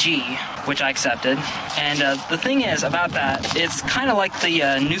STG, which I accepted. And the thing is about that, it's kind of like the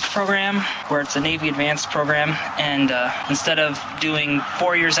nuke program, where it's a Navy advanced program, and instead of doing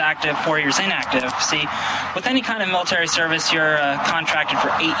 4 years active, 4 years inactive, see, with any kind of military service, you're contracted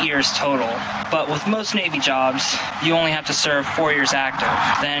for 8 years total. But with most Navy jobs, you only have to serve 4 years active.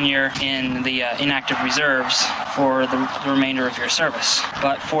 Then you're in the inactive reserves for the remainder of your service.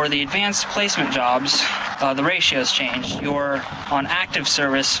 But for the advanced placement jobs, the ratios changed. You're on active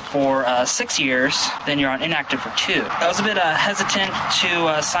service for 6 years, then you're on inactive for 2. I was a bit hesitant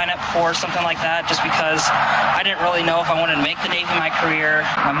to sign up for something like that, just because I didn't really know if I wanted to make the Navy my career.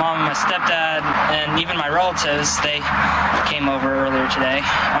 My mom and my stepdad, and even my relatives, they came over earlier today.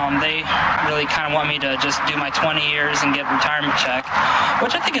 They really kind of want me to just do my 20 years and get a retirement check,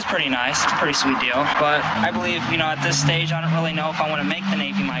 which I think is pretty nice. It's a pretty sweet deal. But I believe, you know, at this stage, I don't really know if I want to make the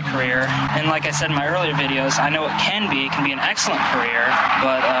Navy my career. And like I said in my earlier videos, I know it can be an excellent career.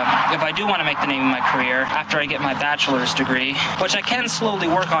 But if I do want to make the Navy my career, after I get my bachelor's degree, which I can slowly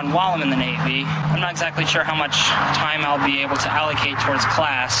work on while I'm in the Navy, I'm not exactly sure how much time I'll be able to allocate towards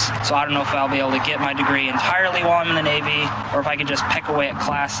class. So I don't know if I'll be able to get my degree entirely while I'm in the Navy, or if I could just peck away at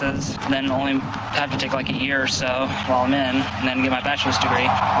classes, then only have to take like a year or so while I'm in, and then get my bachelor's degree.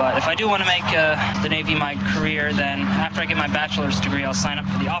 But if I do want to make the Navy my career, then after I get my bachelor's degree, I'll sign up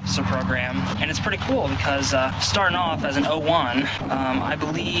for the officer program. And it's pretty cool because starting off as an 01, I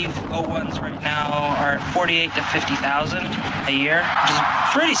believe 01s right now are 48 to 50,000 a year, which is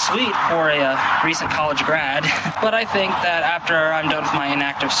pretty sweet for a recent college grad. But I think that after I'm done with my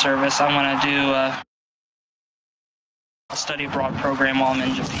inactive service, I'm going to do study abroad program while I'm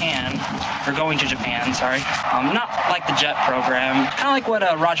in Japan, or going to Japan, sorry. Not like the JET program, kind of like what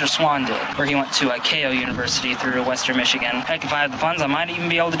Rodger Swan did, where he went to Keio University through Western Michigan. Heck, if I had the funds, I might even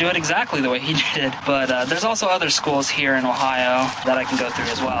be able to do it exactly the way he did. But there's also other schools here in Ohio that I can go through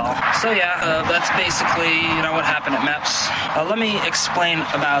as well. So yeah, that's basically what happened at MEPS. Let me explain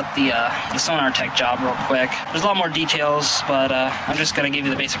about the sonar tech job real quick. There's a lot more details, but I'm just going to give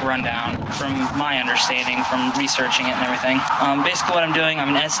you the basic rundown from my understanding from researching it and everything. Basically what I'm doing,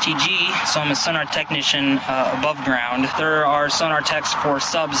 I'm an STG, so I'm a sonar technician above ground. There are sonar techs for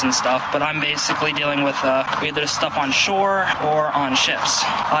subs and stuff, but I'm basically dealing with either stuff on shore or on ships.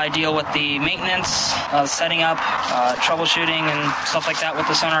 I deal with the maintenance, setting up, troubleshooting and stuff like that with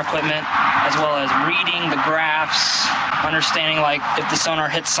the sonar equipment, as well as reading the graphs, understanding like if the sonar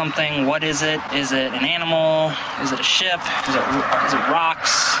hits something, what is it? Is it an animal? Is it a ship? Is it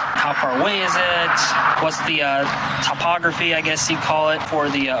rocks? How far away is it? What's the topography, I guess you'd call it, for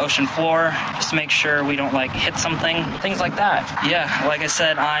the ocean floor, just to make sure we don't like hit something, things like that. Yeah, like I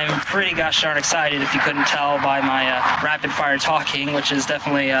said, I'm pretty gosh darn excited if you couldn't tell by my rapid fire talking, which is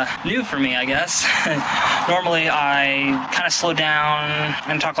definitely new for me, I guess. Normally I kind of slow down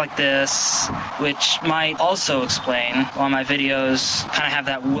and talk like this, which might also explain why my videos kind of have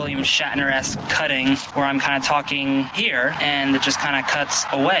that William Shatner-esque cutting where I'm kind of talking here and it just kind of cuts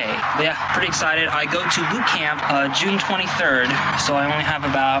away. But yeah, pretty excited. I go to boot camp June 23rd, so I only have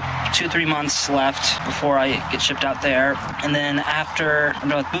about 2-3 months left before I get shipped out there. And then after I'm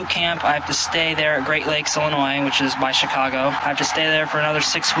done with boot camp, I have to stay there at Great Lakes, Illinois, which is by Chicago. I have to stay there for another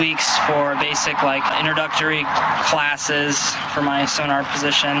 6 weeks for basic like introductory classes for my sonar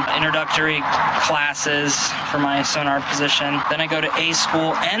position, introductory classes for my sonar position. Then I go to A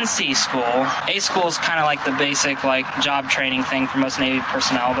school and C school. A school is kind of like the basic like job training thing for most Navy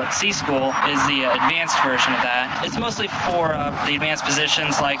personnel, but C school is the advanced version of that. It's mostly for the advanced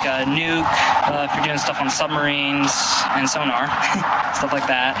positions like nuke, if you're doing stuff on submarines and sonar, stuff like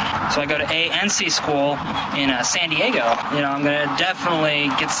that. So I go to A and C school in San Diego. I'm going to definitely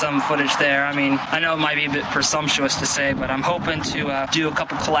get some footage there. I mean, I know it might be a bit presumptuous to say, but I'm hoping to do a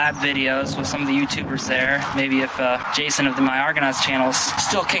couple collab videos with some of the YouTubers there. Maybe if Jason of my Argonauts channel is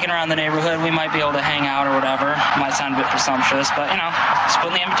still kicking around the neighborhood, we might be able to hang out or whatever. Might sound a bit presumptuous, but just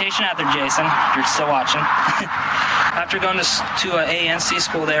putting the invitation out there, Jason, if you're still watching. After going to A and C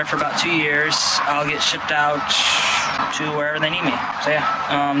school there for about 2 years, I'll get shipped out to wherever they need me. So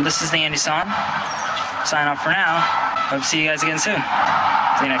yeah, this is the Andy San. Sign off for now. Hope to see you guys again soon.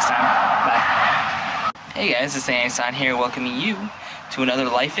 See you next time. Bye. Hey guys, it's Andy San here, welcoming you to another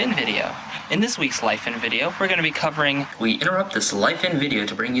Life In video. In this week's Life In video, we're going to be covering... We interrupt this Life In video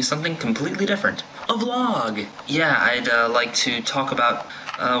to bring you something completely different. A vlog! Yeah, I'd like to talk about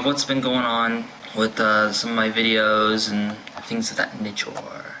what's been going on with some of my videos and things of that nature.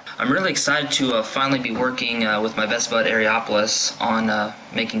 I'm really excited to finally be working with my best bud Areopolis on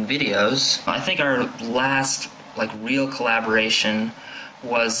making videos. I think our last real collaboration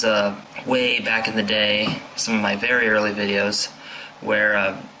was way back in the day, some of my very early videos,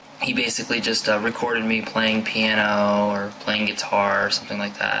 where he basically just recorded me playing piano or playing guitar or something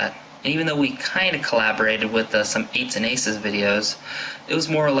like that. And even though we kind of collaborated with some Eights and Aces videos, it was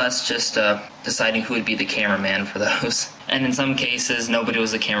more or less just deciding who would be the cameraman for those. And in some cases, nobody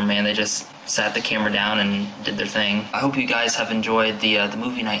was the cameraman, they just sat the camera down and did their thing. I hope you guys have enjoyed the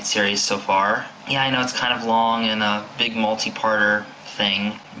movie night series so far. Yeah, I know it's kind of long and a big multi-parter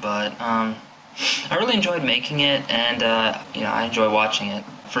thing, but I really enjoyed making it, and I enjoy watching it.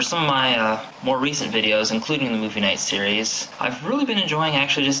 For some of my more recent videos, including the movie night series, I've really been enjoying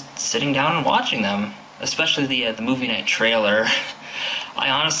actually just sitting down and watching them, especially the movie night trailer. I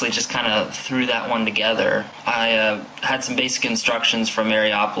honestly just kind of threw that one together. I had some basic instructions from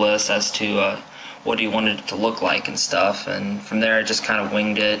Areopolis as to what he wanted it to look like and stuff, and from there I just kind of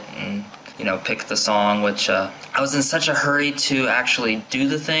winged it and picked the song, which I was in such a hurry to actually do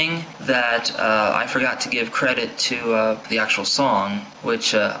the thing that I forgot to give credit to the actual song,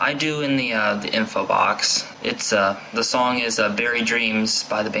 which I do in the info box. It's the song is Buried Dreams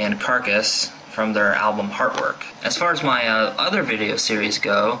by the band Carcass from their album Heartwork. As far as my other video series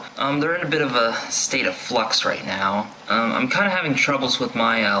go, they're in a bit of a state of flux right now. I'm kind of having troubles with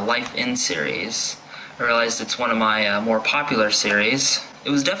my Life In series. I realized it's one of my more popular series. It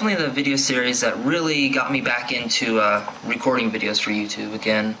was definitely the video series that really got me back into recording videos for YouTube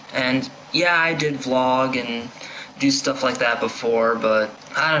again. And yeah, I did vlog and do stuff like that before, but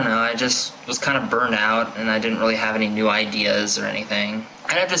I don't know, I just was kind of burned out and I didn't really have any new ideas or anything.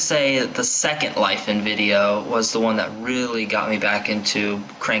 I'd have to say that the second Life In video was the one that really got me back into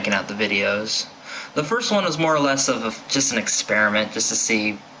cranking out the videos. The first one was more or less of just an experiment, just to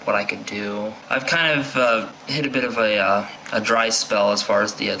see what I could do. I've kind of hit a bit of a dry spell as far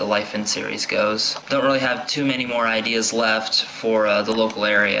as the Life In series goes. Don't really have too many more ideas left for the local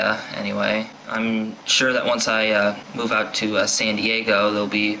area anyway. I'm sure that once I move out to San Diego, there'll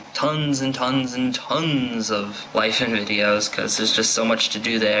be tons and tons and tons of Life In videos, because there's just so much to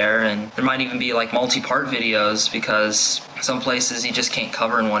do there, and there might even be like multi-part videos, because some places you just can't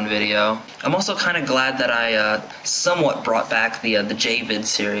cover in one video. I'm also kind of glad that I somewhat brought back the JVid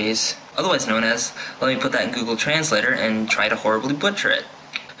series, otherwise known as, let me put that in Google Translator and try to horribly butcher it.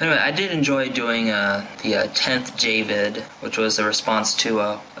 Anyway, I did enjoy doing the 10th JVid, which was a response to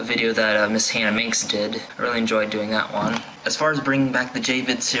a video that Miss Hannah Minks did. I really enjoyed doing that one. As far as bringing back the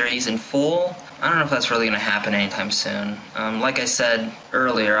JVid series in full, I don't know if that's really going to happen anytime soon. Like I said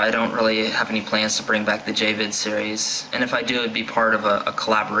earlier, I don't really have any plans to bring back the JVid series, and if I do, it'd be part of a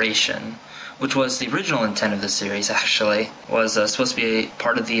collaboration, which was the original intent of the series, actually. Was supposed to be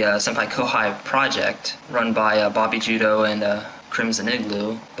part of the Senpai Kohai project, run by Bobby Judo and Crimson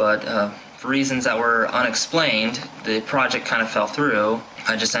Igloo, but for reasons that were unexplained, the project kind of fell through.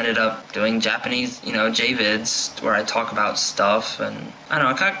 I just ended up doing Japanese, JVids, where I talk about stuff, and I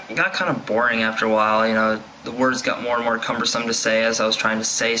don't know, it got kind of boring after a while. The words got more and more cumbersome to say as I was trying to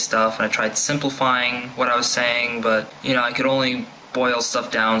say stuff, and I tried simplifying what I was saying, but, I could only boil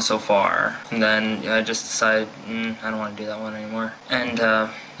stuff down so far, and then I just decided, I don't want to do that one anymore. And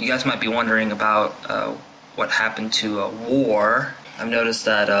you guys might be wondering about what happened to War. I've noticed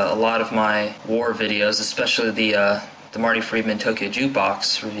that a lot of my War videos, especially the Marty Friedman Tokyo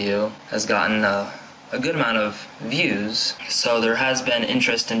Jukebox review, has gotten a good amount of views, so there has been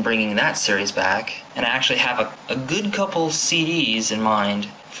interest in bringing that series back, and I actually have a good couple CDs in mind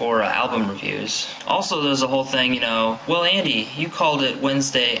for album reviews. Also, there's a whole thing, well, Andy, you called it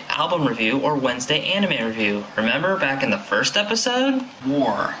Wednesday album review or Wednesday anime review. Remember back in the first episode?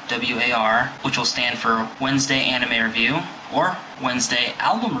 WAR, W-A-R, which will stand for Wednesday anime review or Wednesday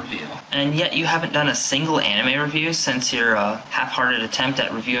album review. And yet you haven't done a single anime review since your half-hearted attempt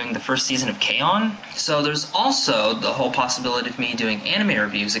at reviewing the first season of K-On! So there's also the whole possibility of me doing anime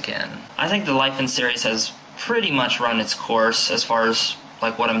reviews again. I think the Life In series has pretty much run its course as far as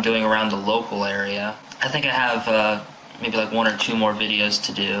like what I'm doing around the local area. I think I have maybe like 1 or 2 more videos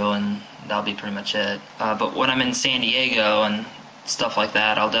to do, and that'll be pretty much it. But when I'm in San Diego and stuff like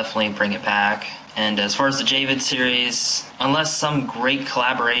that, I'll definitely bring it back. And as far as the JVid series, unless some great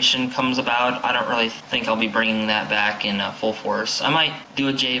collaboration comes about, I don't really think I'll be bringing that back in full force. I might do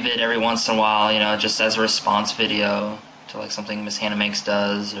a JVid every once in a while, just as a response video to like something Miss Hannah Minks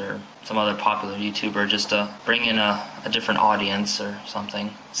does, or some other popular YouTuber, just to bring in a different audience or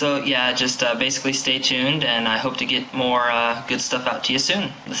something. So yeah, just basically stay tuned, and I hope to get more good stuff out to you soon.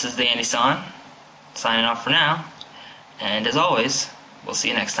 This is the Andy-san, signing off for now, and as always, we'll see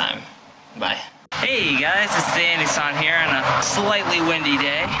you next time. Bye. Hey guys, it's the Andy-san here on a slightly windy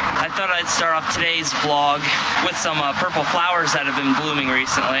day. I thought I'd start off today's vlog with some purple flowers that have been blooming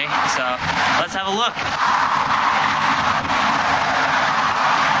recently, so let's have a look.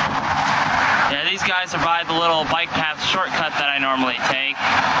 Yeah, these guys are by the little bike path shortcut that I normally take,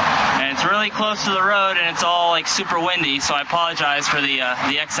 and it's really close to the road, and it's all like super windy, so I apologize for the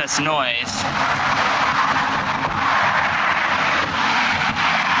excess noise.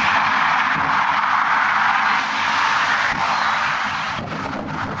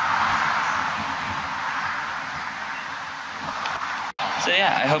 So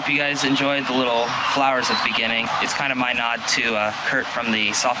yeah, I hope you guys enjoyed the little flowers at the beginning. It's kind of my nod to Kurt from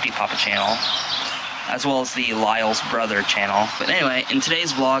the Softy Papa channel, as well as the Lyle's Brother channel. But anyway, in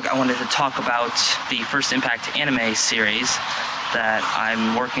today's vlog, I wanted to talk about the First Impact anime series that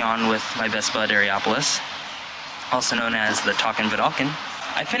I'm working on with my best bud Ariopolis, also known as the Talkin' Vidalkin.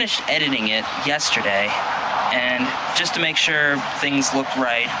 I finished editing it yesterday, and just to make sure things looked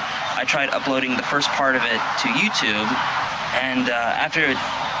right, I tried uploading the first part of it to YouTube. And after it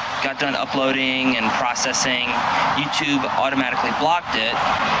got done uploading and processing, YouTube automatically blocked it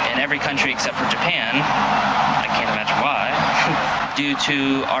in every country except for Japan. I can't imagine why. Due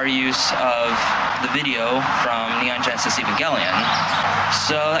to our use of the video from Neon Genesis Evangelion.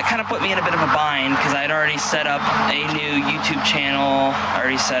 So that kind of put me in a bit of a bind, because I had already set up a new YouTube channel, I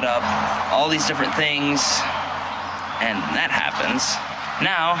already set up all these different things, and that happens.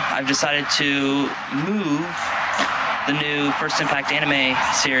 Now, I've decided to move the new First Impact anime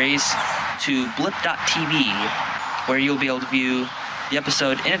series to Bliptv, where you'll be able to view the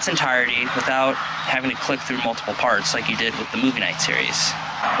episode in its entirety without having to click through multiple parts like you did with the Movie Night series.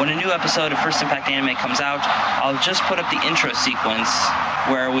 When a new episode of First Impact anime comes out, I'll just put up the intro sequence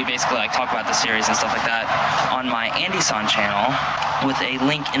where we basically like talk about the series and stuff like that, on my Andy-san channel, with a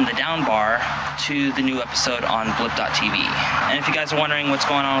link in the down bar to the new episode on Bliptv. And if you guys are wondering what's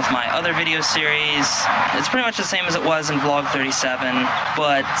going on with my other video series, it's pretty much the same as it was in Vlog 37,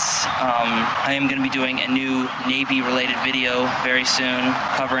 but I am going to be doing a new Navy-related video very soon,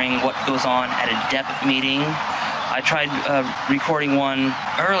 covering what goes on at a DEP meeting. I tried recording one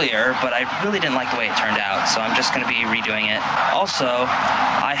earlier, but I really didn't like the way it turned out, so I'm just going to be redoing it. Also,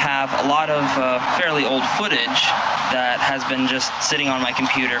 I have a lot of fairly old footage that has been just sitting on my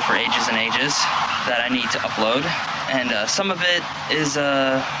computer for ages and ages that I need to upload. And some of it is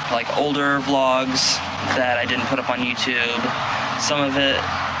like older vlogs that I didn't put up on YouTube. Some of it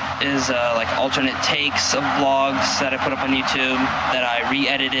is like alternate takes of vlogs that I put up on YouTube that I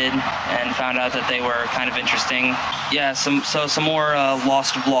re-edited and found out that they were kind of interesting. Yeah, some more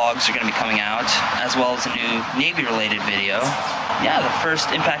lost vlogs are going to be coming out, as well as a new Navy-related video. Yeah, the first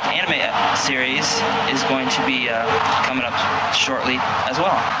Impact Anime series is going to be coming up shortly as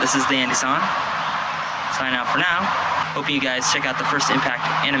well. This is the Andy-san. Sign out for now. Hoping you guys check out the first Impact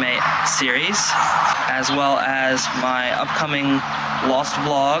Anime series, as well as my upcoming Lost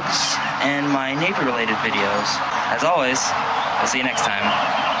vlogs and my Navy-related videos. As always, I'll see you next time.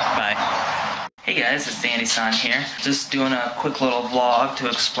 Bye. Hey guys, it's Andy-san here. Just doing a quick little vlog to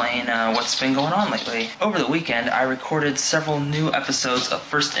explain what's been going on lately. Over the weekend, I recorded several new episodes of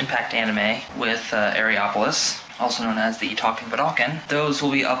First Impact Anime with Areopolis, also known as the Talking Vidalkin. Those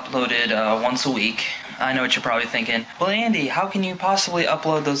will be uploaded once a week. I know what you're probably thinking. Well, Andy, how can you possibly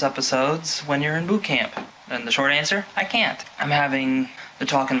upload those episodes when you're in boot camp? And the short answer, I can't. I'm having the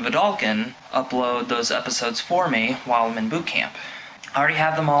Talkin' Vidalkin upload those episodes for me while I'm in boot camp. I already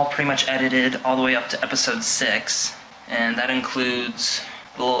have them all pretty much edited all the way up to episode 6, and that includes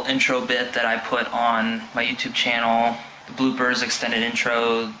the little intro bit that I put on my YouTube channel, the bloopers extended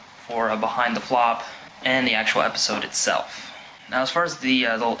intro for Behind the Flop, and the actual episode itself. Now, as far as the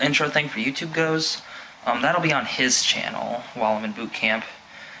little intro thing for YouTube goes, that'll be on his channel while I'm in boot camp.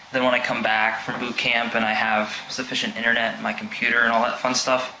 Then when I come back from boot camp and I have sufficient internet, my computer, and all that fun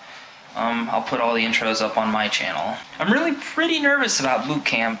stuff, I'll put all the intros up on my channel. I'm really pretty nervous about boot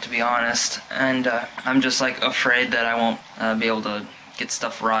camp, to be honest, and I'm just like afraid that I won't be able to get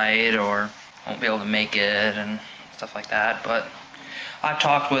stuff right or won't be able to make it and stuff like that. But I've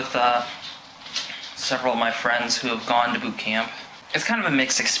talked with several of my friends who have gone to boot camp. It's kind of a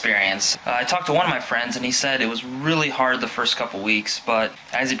mixed experience. I talked to one of my friends and he said it was really hard the first couple weeks, but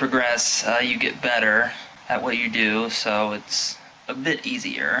as you progress, you get better at what you do, so it's a bit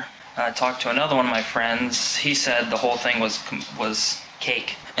easier. I talked to another one of my friends. He said the whole thing was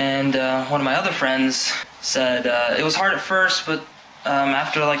cake. And one of my other friends said it was hard at first, but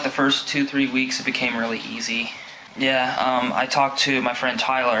after like the first 2-3 weeks, it became really easy. Yeah, I talked to my friend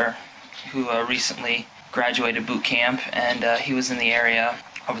Tyler, who recently graduated boot camp, and he was in the area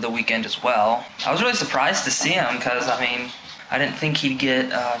over the weekend as well. I was really surprised to see him because, I mean, I didn't think he'd get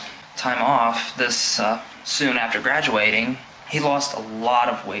time off this soon after graduating. He lost a lot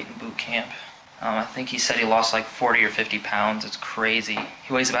of weight in boot camp. I think he said he lost like 40 or 50 pounds. It's crazy.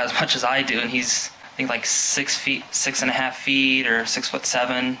 He weighs about as much as I do, and he's, I think, like 6.5 feet or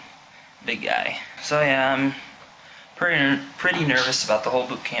 6'7". Big guy. So yeah, I'm pretty nervous about the whole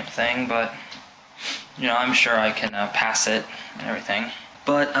boot camp thing, but you know, I'm sure I can pass it and everything.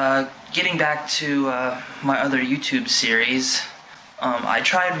 But getting back to my other YouTube series, I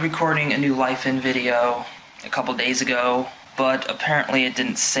tried recording a new Life In video a couple days ago, but apparently it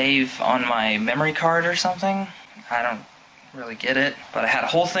didn't save on my memory card or something. I don't really get it, but I had a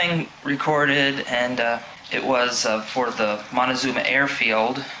whole thing recorded, and it was for the Montezuma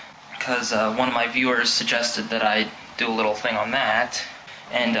airfield, because one of my viewers suggested that I do a little thing on that.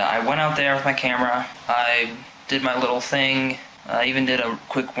 And I went out there with my camera, I did my little thing, I even did a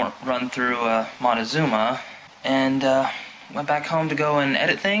quick run through Montezuma, and went back home to go and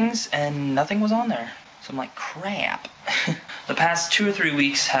edit things, and nothing was on there. So I'm like, crap. The past 2 or 3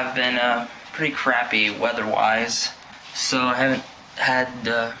 weeks have been pretty crappy weather-wise, so I haven't had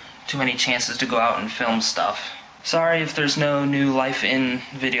too many chances to go out and film stuff. Sorry if there's no new Life In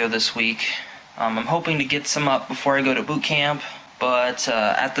video this week. I'm hoping to get some up before I go to boot camp, but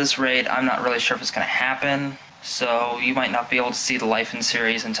at this rate, I'm not really sure if it's going to happen, so you might not be able to see the Life In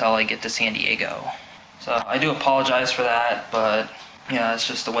series until I get to San Diego. So I do apologize for that, but yeah, it's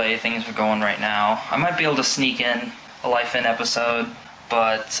just the way things are going right now. I might be able to sneak in a Life In episode,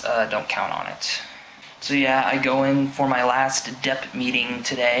 but don't count on it. So yeah, I go in for my last DEP meeting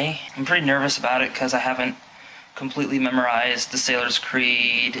today. I'm pretty nervous about it because I haven't completely memorized the Sailor's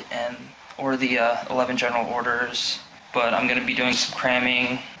Creed or the 11 General Orders. but I'm going to be doing some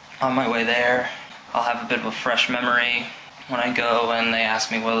cramming on my way there. I'll have a bit of a fresh memory when I go and they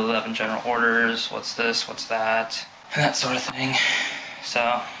ask me what are the 11 general orders, what's this, what's that, and that sort of thing.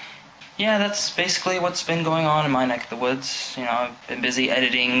 So, yeah, that's basically what's been going on in my neck of the woods. You know, I've been busy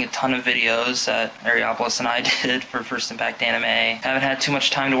editing a ton of videos that Ariopoulos and I did for First Impact Anime. Haven't had too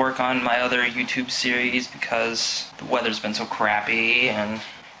much time to work on my other YouTube series because the weather's been so crappy and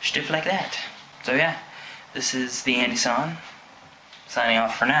stuff like that. So yeah, this is the Andy-san, signing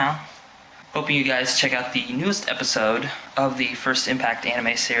off for now. Hoping you guys check out the newest episode of the First Impact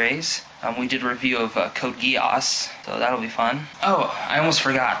Anime series. We did a review of Code Geass, so that'll be fun. Oh, I almost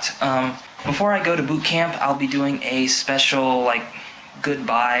forgot. Before I go to boot camp, I'll be doing a special,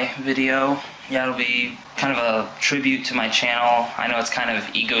 goodbye video. Yeah, it'll be kind of a tribute to my channel. I know it's kind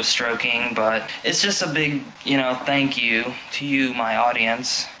of ego-stroking, but it's just a big, thank you to you, my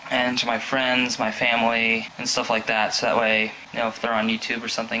audience, and to my friends, my family, and stuff like that. So that way, if they're on YouTube or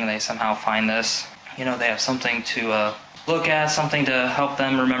something and they somehow find this, they have something to look at, something to help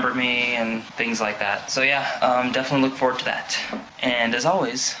them remember me, and things like that. So yeah, definitely look forward to that. And as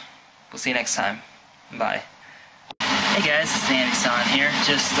always, we'll see you next time. Bye. Hey guys, it's Andy-san here,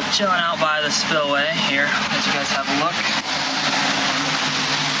 just chilling out by the spillway here. Let you guys have a look.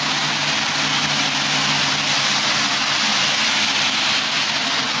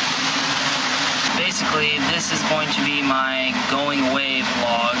 Basically, this is going to be my going away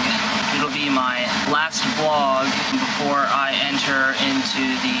vlog. It'll be my last vlog before I enter into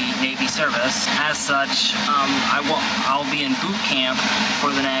the Navy service. As such, I'll be in boot camp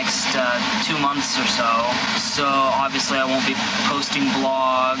for the next 2 months or so. So obviously I won't be posting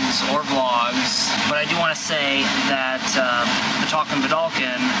blogs or vlogs. But I do want to say that the Talkin'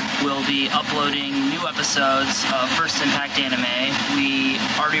 Vidalkin will be uploading new episodes of First Impact Anime. We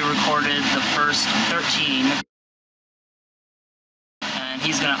already recorded the first 13.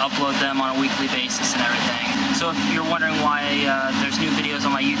 He's going to upload them on a weekly basis and everything. So if you're wondering why there's new videos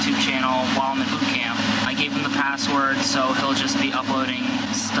on my YouTube channel while I'm in boot camp, I gave him the password, so he'll just be uploading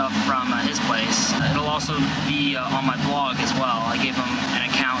stuff from his place. It'll also be on my blog as well. I gave him an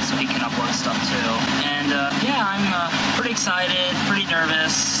account so he can upload stuff too. And yeah, I'm pretty excited, pretty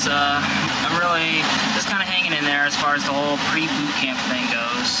nervous. I'm really just kind of hanging in there as far as the whole pre-boot camp thing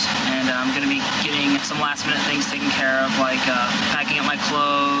goes. And I'm going to be getting some last minute things taken care of, like packing up my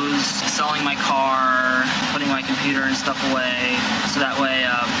clothes, selling my car, putting my computer and stuff away, so that way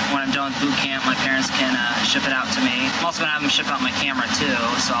when I'm done with boot camp, my parents can ship it out to me. I'm also going to have them ship out my camera too,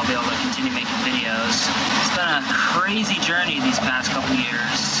 so I'll be able to continue making videos. It's been a crazy journey these past couple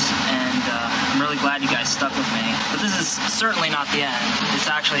years, and I'm really glad you guys stuck with me. But this is certainly not the end. It's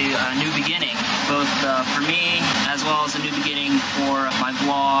actually a new beginning, both for me as well as a new beginning for my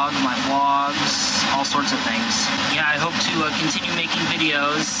blog, my vlogs, all sorts of things. Yeah, I hope to continue making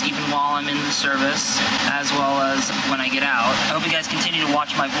videos even while I'm in the service, as well as when I get out. I hope you guys continue to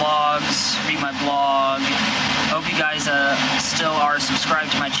watch my vlogs, read my blog. I hope you guys still are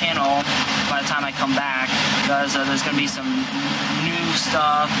subscribed to my channel by the time I come back, because there's going to be some new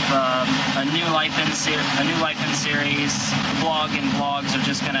stuff, a new life in series. The blog and vlogs are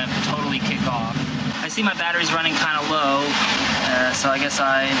just going to totally kick off. I see my battery's running kind of low, so I guess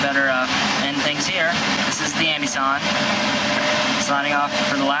I better end things here. This is the Andy-san, signing off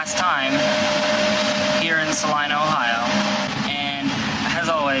for the last time here in Salina, Ohio. And as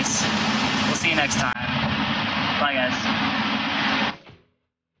always, we'll see you next time. Bye, guys.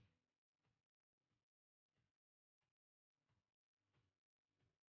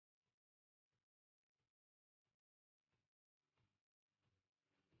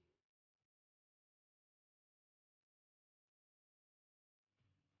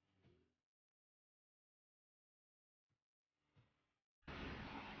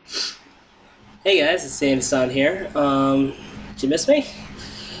 Hey guys, it's Andy-san here. Did you miss me?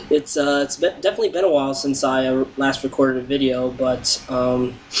 It's definitely been a while since I last recorded a video, but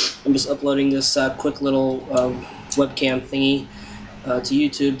I'm just uploading this quick little webcam thingy to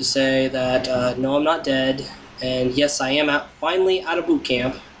YouTube to say that no, I'm not dead, and yes, I am finally out of boot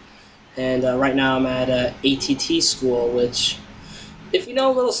camp, and right now I'm at ATT school, which, if you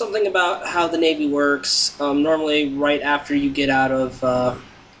know a little something about how the Navy works, normally right after you get out of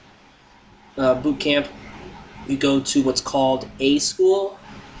boot camp, you go to what's called A school,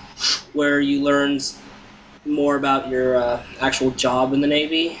 where you learn more about your actual job in the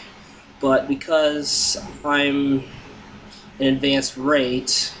Navy. But because I'm an advanced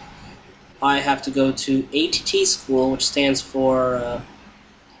rate, I have to go to ATT school, which stands for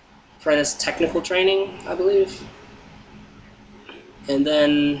Apprentice Technical Training, I believe. And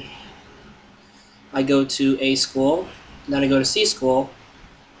then I go to A school, then I go to C school,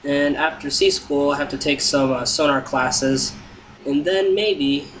 and after C school I have to take some sonar classes, and then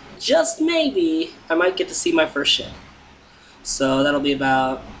maybe, just maybe, I might get to see my first ship. So that'll be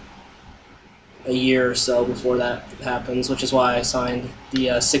about a year or so before that happens, which is why I signed the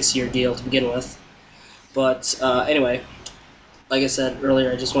 6-year deal to begin with. But anyway, like I said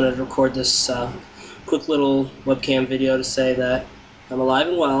earlier, I just wanted to record this quick little webcam video to say that I'm alive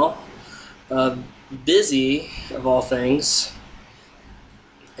and well, busy of all things,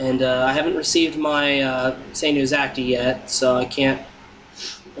 and I haven't received my St. News Acta yet, so I can't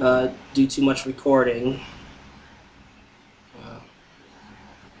do too much recording.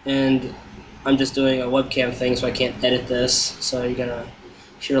 And I'm just doing a webcam thing, so I can't edit this, so you're gonna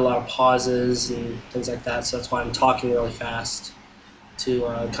hear a lot of pauses and things like that, so that's why I'm talking really fast to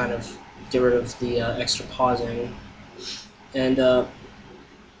kind of get rid of the extra pausing. And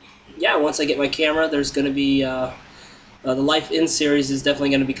yeah, once I get my camera, there's gonna be the Life In series is definitely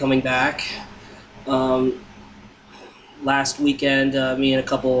gonna be coming back. Last weekend, me and a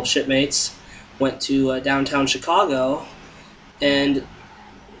couple of shipmates went to downtown Chicago, and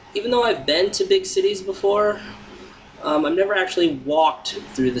even though I've been to big cities before, I've never actually walked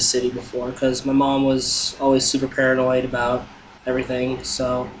through the city before because my mom was always super paranoid about everything,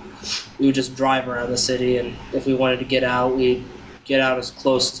 so we would just drive around the city, and if we wanted to get out, we'd get out as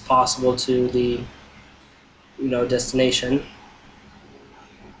close as possible to the, destination.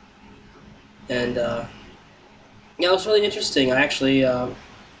 And yeah, it was really interesting. I actually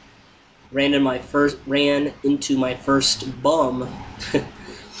ran into my first bum.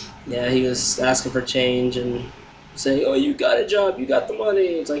 Yeah, he was asking for change and saying, "Oh, you got a job, you got the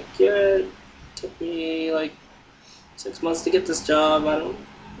money." It's like, yeah, it took me like 6 months to get this job. I don't,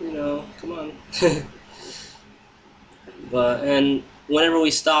 come on. And whenever we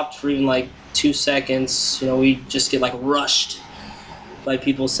stopped for even like 2 seconds, we just get like rushed by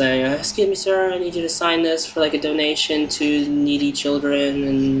people saying, "Excuse me, sir, I need you to sign this for like a donation to needy children,"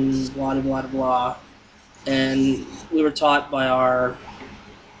 and blah blah blah. And we were taught by our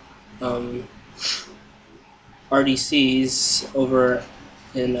RDCs over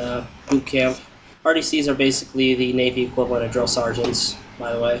in boot camp. RDCs are basically the Navy equivalent of drill sergeants,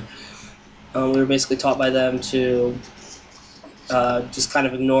 by the way. We were basically taught by them to just kind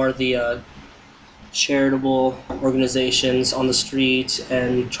of ignore the charitable organizations on the street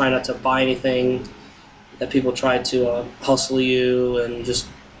and try not to buy anything that people try to hustle you, and just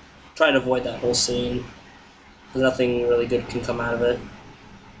try to avoid that whole scene. Nothing really good can come out of it.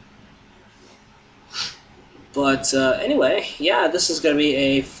 But anyway, yeah, this is going to be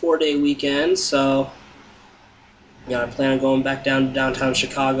a 4-day weekend, so I plan on going back down to downtown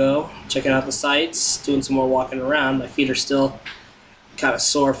Chicago, checking out the sights, doing some more walking around. My feet are still kind of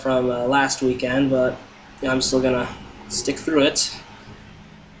sore from last weekend, but I'm still going to stick through it.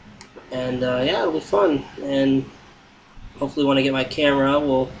 And yeah, it'll be fun. And hopefully when I get my camera,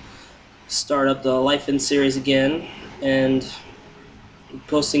 we'll start up the Life In series again, and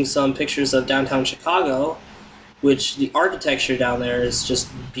posting some pictures of downtown Chicago, which the architecture down there is just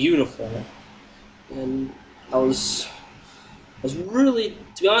beautiful. And I was really,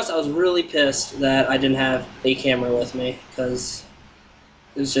 to be honest, I was really pissed that I didn't have a camera with me, because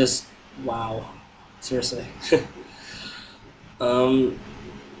it was just, wow, seriously. And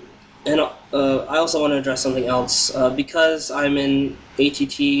I also want to address something else. Because I'm in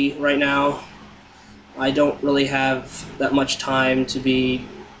ATT right now, I don't really have that much time to be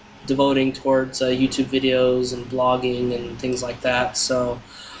devoting towards YouTube videos and blogging and things like that, so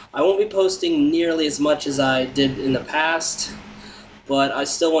I won't be posting nearly as much as I did in the past, but I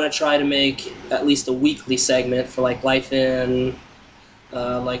still want to try to make at least a weekly segment for like Life In,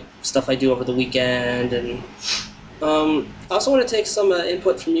 like stuff I do over the weekend. And I also want to take some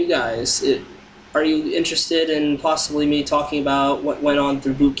input from you guys. Are you interested in possibly me talking about what went on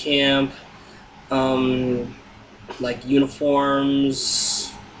through boot camp, like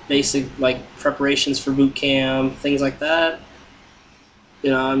uniforms, basic like preparations for boot camp, things like that?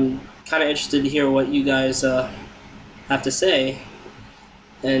 I'm kind of interested to hear what you guys have to say.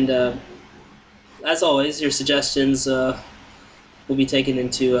 And as always, your suggestions will be taken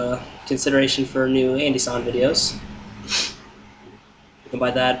into consideration for new Andy-san videos. And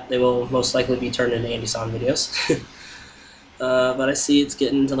by that, they will most likely be turned into Andy-san videos. But I see it's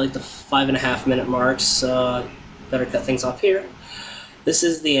getting to like the 5.5 minute mark, so I better cut things off here. This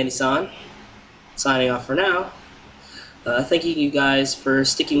is the Andy-san, signing off for now. Thanking you guys for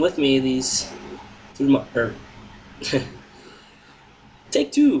sticking with me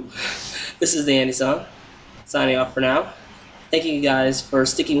Take 2. This is the Andy-san, signing off for now. Thanking you guys for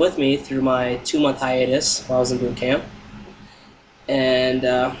sticking with me through my 2-month hiatus while I was in boot camp. and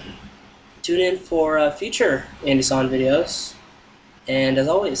tune in for future Andy Swan videos. And as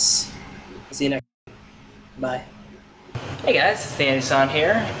always, I'll see you next time. Bye. Hey guys, it's the Andy Swan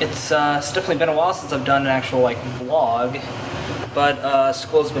here. It's definitely been a while since I've done an actual vlog, but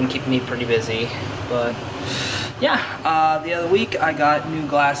school's been keeping me pretty busy. But yeah, the other week I got new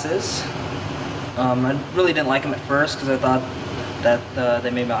glasses. I really didn't like them at first because I thought that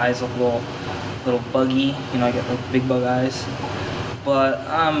they made my eyes look a little buggy. You know, I get big bug eyes. But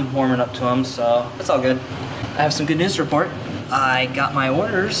I'm warming up to them, so it's all good. I have some good news to report. I got my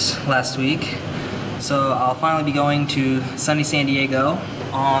orders last week. So I'll finally be going to sunny San Diego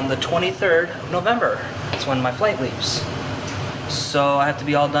on the 23rd of November. That's when my flight leaves. So I have to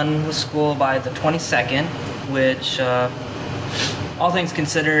be all done with school by the 22nd, which, all things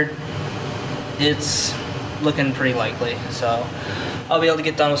considered, it's looking pretty likely. So I'll be able to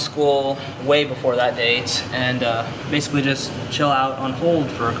get done with school way before that date and basically just chill out on hold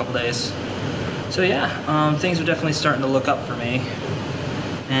for a couple days. So yeah, things are definitely starting to look up for me.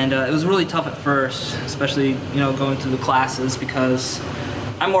 And it was really tough at first, especially, going through the classes because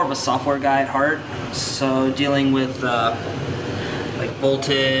I'm more of a software guy at heart. So dealing with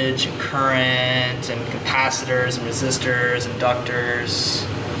voltage and current and capacitors and resistors, inductors,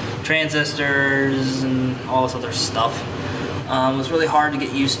 transistors, and all this other stuff was really hard to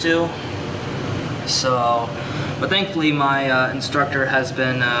get used to. So, but thankfully my instructor has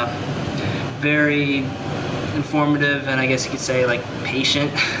been very informative and I guess you could say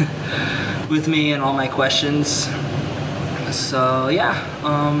patient with me and all my questions. So yeah,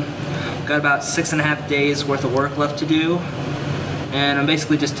 got about 6.5 days worth of work left to do, and I'm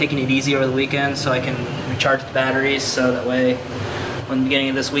basically just taking it easy over the weekend so I can recharge the batteries, so that way when the beginning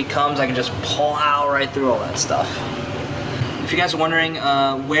of this week comes I can just plow right through all that stuff. If you guys are wondering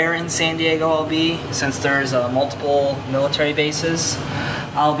where in San Diego I'll be, since there's multiple military bases,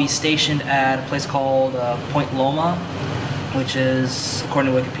 I'll be stationed at a place called Point Loma, which is,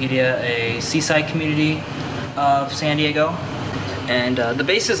 according to Wikipedia, a seaside community of San Diego. And the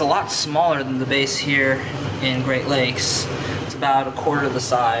base is a lot smaller than the base here in Great Lakes. It's about a quarter the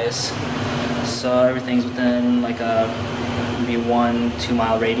size. So everything's within maybe 1-2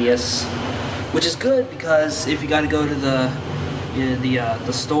 mile radius, which is good because if you got to go to the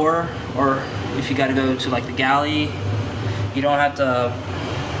store, or if you got to go to the galley, you don't have to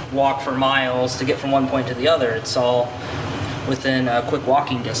walk for miles to get from one point to the other. It's all within a quick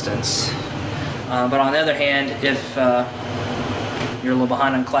walking distance. But on the other hand, if you're a little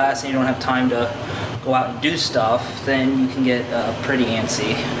behind on class and you don't have time to go out and do stuff, then you can get pretty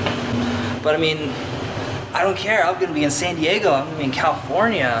antsy. But I mean, I don't care. I'm gonna be in San Diego. I'm gonna be in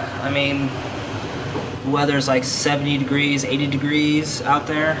California. I mean, the weather's 70 degrees, 80 degrees out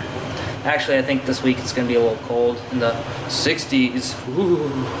there. Actually, I think this week it's going to be a little cold, in the 60s. Ooh,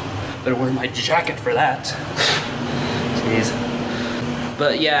 better wear my jacket for that. Jeez.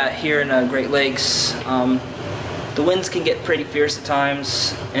 But yeah, here in Great Lakes, the winds can get pretty fierce at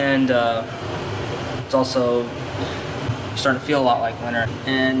times, and it's also starting to feel a lot like winter.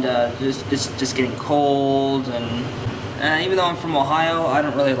 And it's just getting cold, and even though I'm from Ohio, I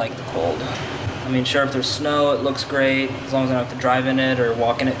don't really like the cold. I mean, sure, if there's snow, it looks great, as long as I don't have to drive in it or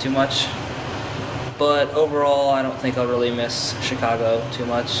walk in it too much. But overall, I don't think I'll really miss Chicago too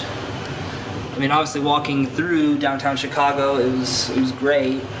much. I mean, obviously walking through downtown Chicago, it was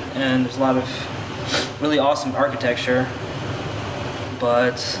great, and there's a lot of really awesome architecture.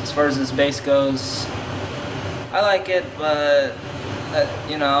 But as far as this base goes, I like it, but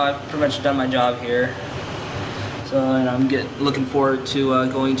I've pretty much done my job here. So, and I'm looking forward to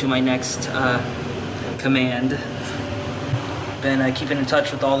going to my next command. Been keeping in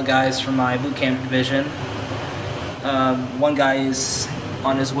touch with all the guys from my boot camp division. One guy is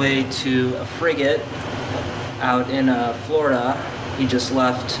on his way to a frigate out in Florida. He just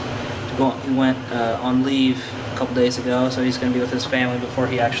left to go. He went on leave a couple days ago, so he's going to be with his family before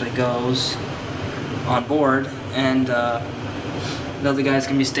he actually goes on board. And another guy's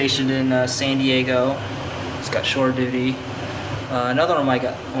going to be stationed in San Diego. He's got shore duty. Another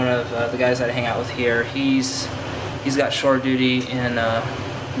one of the guys that I hang out with here, he's got shore duty in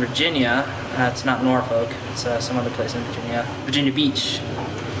Virginia. It's not Norfolk. It's some other place in Virginia. Virginia Beach.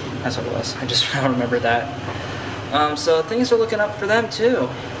 That's what it was. I don't remember that. So things are looking up for them too.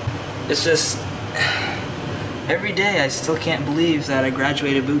 It's just every day I still can't believe that I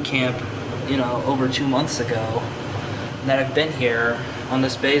graduated boot camp, over 2 months ago. And that I've been here on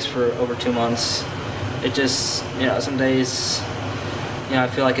this base for over 2 months. It just, some days, I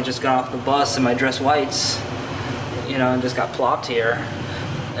feel like I just got off the bus in my dress whites, and just got plopped here.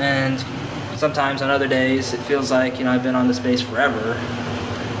 And sometimes on other days it feels like, you know, I've been on this base forever.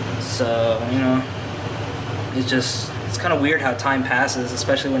 So, you know, it's kind of weird how time passes,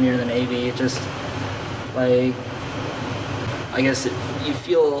 especially when you're in the Navy. It just, like, I guess you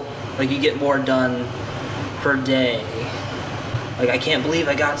feel like you get more done per day. Like, I can't believe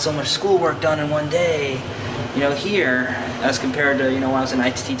I got so much schoolwork done in one day, you know, here, as compared to, you know, when I was in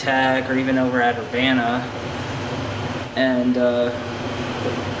ITT Tech or even over at Urbana. And,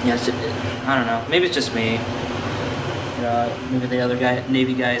 yeah, I don't know, maybe it's just me. You know, maybe the other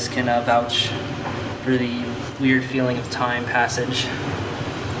Navy guys can vouch for the weird feeling of time passage.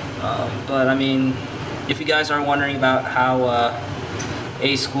 But, I mean, if you guys are wondering about how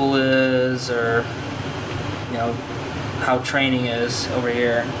A school is, or, you know, how training is over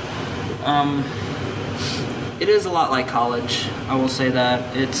here, it is a lot like college. I will say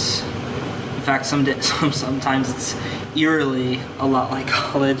that. It's, in fact, sometimes it's eerily a lot like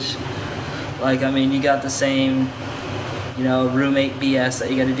college. Like, I mean, you got the same, you know, roommate BS that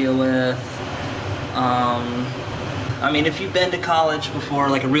you got to deal with. I mean, if you've been to college before,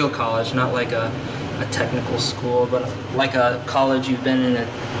 like a real college, not like a technical school, but like a college you've been in,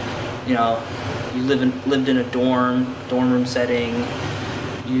 you know, you lived in a dorm room setting,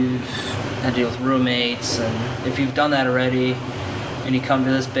 you've had to deal with roommates, and if you've done that already and you come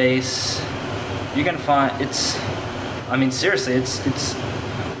to this base, you're gonna find it's, I mean, seriously, it's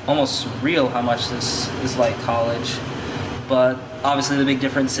almost surreal how much this is like college. But obviously the big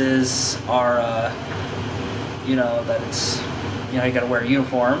differences are, you know, that it's, you know, you gotta wear a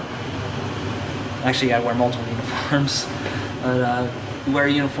uniform. Actually, you gotta wear multiple uniforms. But you wear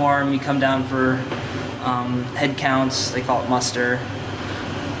a uniform, you come down for head counts, they call it muster.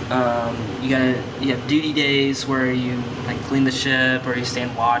 You have duty days where you like clean the ship or you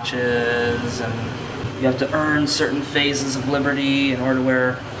stand watches, and you have to earn certain phases of liberty in order to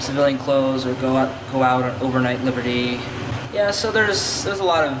wear civilian clothes or go out on overnight liberty. Yeah, so there's a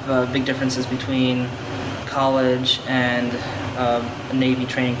lot of big differences between college and a Navy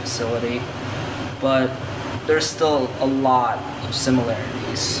training facility, but there's still a lot of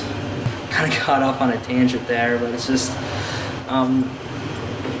similarities. Kind of got off on a tangent there, but it's just,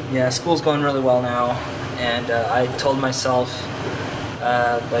 yeah, school's going really well now, and I told myself,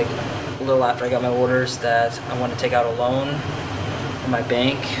 like a little after I got my orders, that I want to take out a loan from my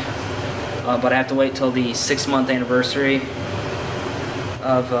bank, but I have to wait till the 6-month anniversary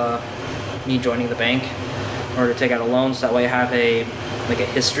of me joining the bank in order to take out a loan, so that way I have a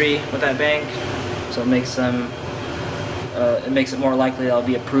history with that bank, so it makes it more likely that I'll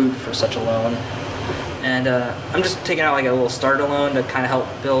be approved for such a loan. And I'm just taking out like a little starter loan to kind of help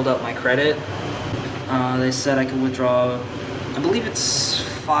build up my credit. They said I could withdraw, I believe it's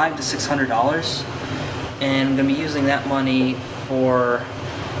 $500 to $600, and I'm gonna be using that money for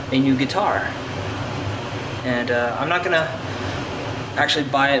a new guitar. And I'm not gonna actually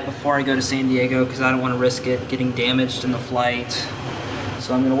buy it before I go to San Diego because I don't want to risk it getting damaged in the flight.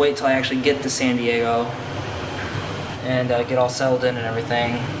 So I'm gonna wait till I actually get to San Diego and get all settled in and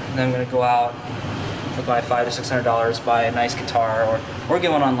everything. And then I'm gonna go out with my $500 to $600, buy a nice guitar, or get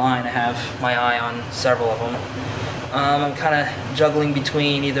one online. I have my eye on several of them. I'm kind of juggling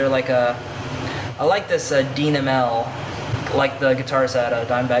between either like I like this Dean ML, like the guitars that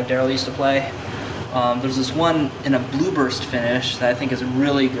Dimebag Darrell used to play. There's this one in a blue burst finish that I think is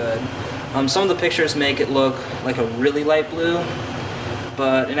really good. Some of the pictures make it look like a really light blue,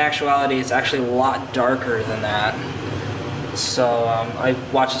 but in actuality it's actually a lot darker than that. So I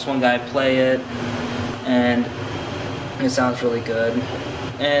watched this one guy play it, and it sounds really good.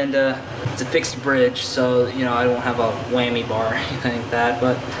 And it's a fixed bridge, so you know I don't have a whammy bar or anything like that.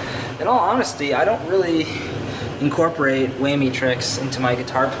 But in all honesty, I don't really incorporate whammy tricks into my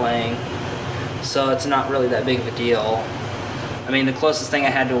guitar playing, so it's not really that big of a deal. I mean, the closest thing I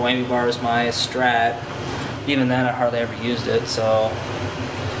had to a whammy bar was my Strat. Even then, I hardly ever used it, so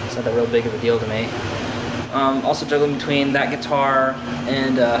it's not that real big of a deal to me. Also juggling between that guitar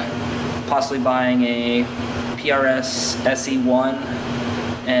and possibly buying a PRS SE1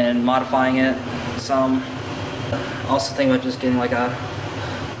 and modifying it some. Also thinking about just getting like a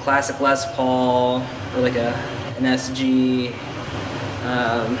classic Les Paul or like an SG.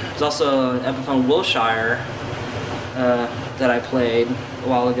 There's also an Epiphone Wilshire that I played a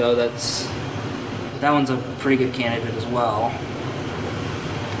while ago. That one's a pretty good candidate as well.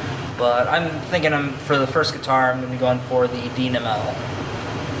 But I'm thinking for the first guitar, I'm going to be going for the Dean ML,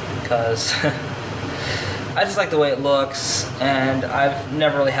 because I just like the way it looks, and I've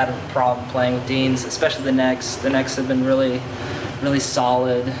never really had a problem playing with Deans, especially the necks. The necks have been really, really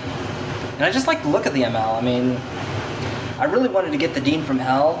solid, and I just like the look of the ML. I mean, I really wanted to get the Dean from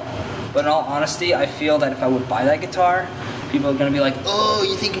Hell, But in all honesty, I feel that if I would buy that guitar, people are gonna be like, oh,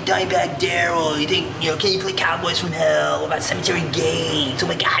 you think you're Dimebag Daryl, you think, you know, can you play Cowboys from Hell? What about Cemetery Gates? Oh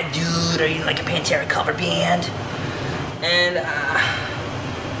my god, dude, are you like a Pantera cover band? And,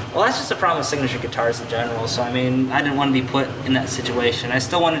 well, that's just the problem with signature guitars in general, so I mean, I didn't want to be put in that situation. I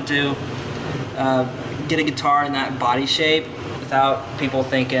still wanted to get a guitar in that body shape without people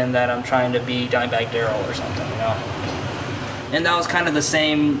thinking that I'm trying to be Dimebag Daryl or something, you know? And that was kind of the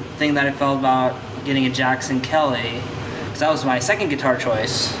same thing that I felt about getting a Jackson Kelly, because that was my second guitar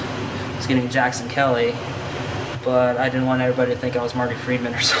choice, was getting a Jackson Kelly, but I didn't want everybody to think I was Marty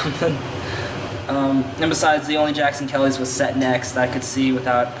Friedman or something. And besides, the only Jackson Kellys with set necks that I could see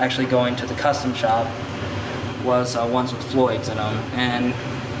without actually going to the custom shop was ones with Floyds in them. And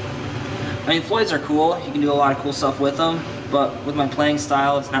I mean, Floyds are cool, you can do a lot of cool stuff with them, but with my playing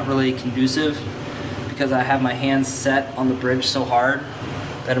style, it's not really conducive, because I have my hands set on the bridge so hard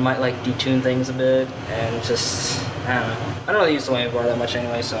that it might like detune things a bit, and just, I don't know. I don't really use the whammy bar that much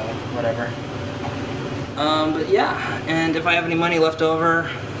anyway, so whatever. But yeah, and if I have any money left over,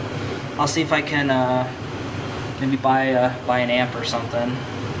 I'll see if I can maybe buy an amp or something.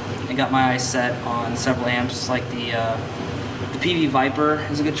 I got my eyes set on several amps, like the PV Viper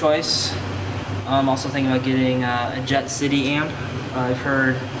is a good choice. I'm also thinking about getting a Jet City amp. I've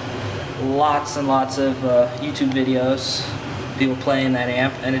heard lots and lots of YouTube videos, people playing that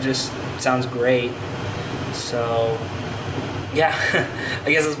amp, and it just sounds great. So yeah,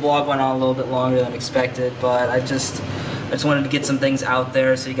 I guess this vlog went on a little bit longer than expected, but I just wanted to get some things out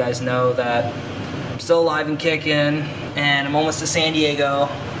there so you guys know that I'm still alive and kicking, and I'm almost to San Diego,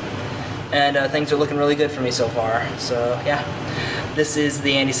 and things are looking really good for me so far. So yeah, this is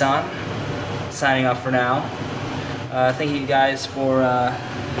the Andy-san, signing off for now. Thank you guys for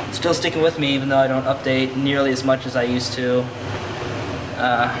still sticking with me, even though I don't update nearly as much as I used to.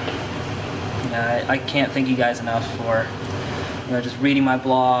 I can't thank you guys enough for, you know, just reading my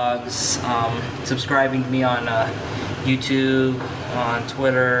blogs, subscribing to me on YouTube, on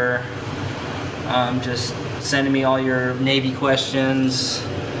Twitter, just sending me all your Navy questions,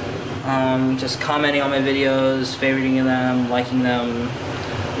 just commenting on my videos, favoriting them, liking them.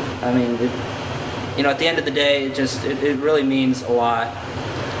 I mean, you know, at the end of the day, it really means a lot,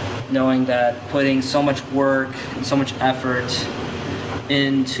 knowing that putting so much work and so much effort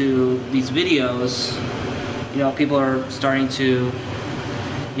into these videos, you know, people are starting to,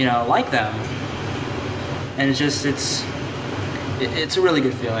 you know, like them. And it's a really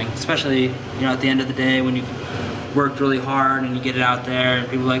good feeling, especially, you know, at the end of the day when you've worked really hard and you get it out there and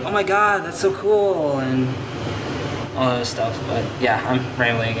people are like, oh my god, that's so cool, and all this stuff. But yeah, I'm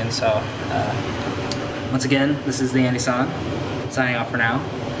rambling again, so once again, this is the Andy-san, signing off for now.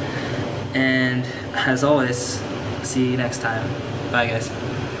 And as always, see you next time. Bye guys.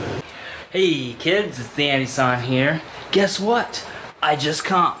 Hey kids, it's the Andy-san here. Guess what? I just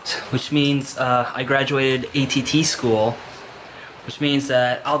comped, which means I graduated ATT school, which means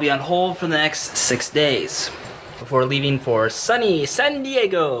that I'll be on hold for the next 6 days before leaving for sunny San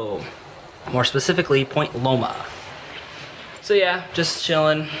Diego, more specifically Point Loma. So yeah, just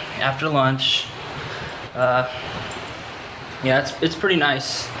chilling after lunch. Yeah, it's pretty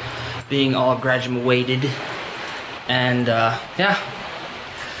nice being all graduated, and yeah,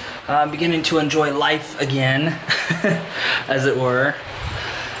 I'm beginning to enjoy life again, as it were.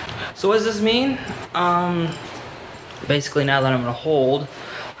 So what does this mean? Basically, now that I'm on hold,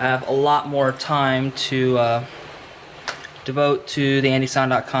 I have a lot more time to devote to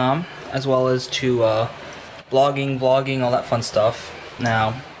theandysan.com, as well as to blogging, vlogging, all that fun stuff.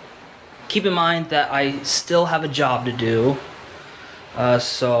 Now, keep in mind that I still have a job to do,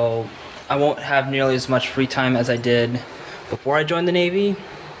 so I won't have nearly as much free time as I did before I joined the Navy.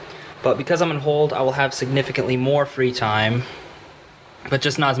 But because I'm on hold, I will have significantly more free time, but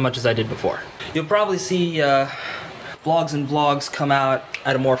just not as much as I did before. You'll probably see vlogs and vlogs come out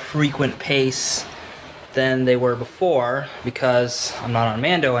at a more frequent pace than they were before, because I'm not on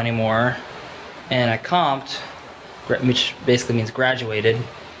Mando anymore, and I comped, which basically means graduated.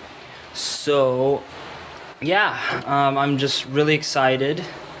 So yeah, I'm just really excited,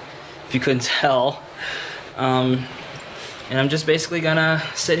 if you couldn't tell. And I'm just basically gonna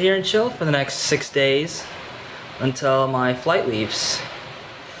sit here and chill for the next 6 days until my flight leaves.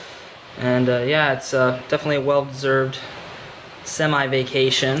 And yeah, it's definitely a well-deserved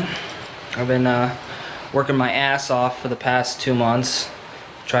semi-vacation. I've been working my ass off for the past 2 months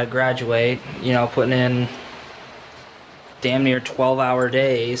to try to graduate, you know, putting in damn near 12-hour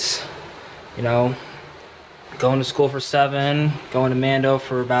days, you know, going to school for 7, going to Mando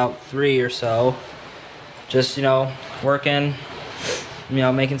for about 3 or so. Just, you know, working you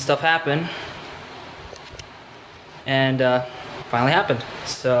know, making stuff happen. And finally happened.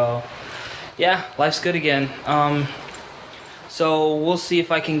 So yeah, life's good again. So we'll see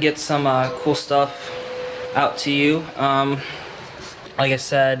if I can get some cool stuff out to you. Like I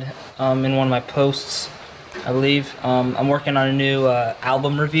said in one of my posts, I believe, I'm working on a new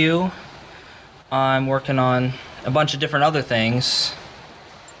album review. I'm working on a bunch of different other things,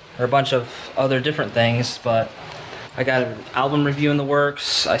 or a bunch of other different things, but I got an album review in the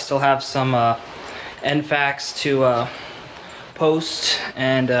works. I still have some end facts to post,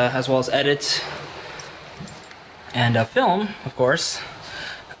 and as well as edit and film, of course.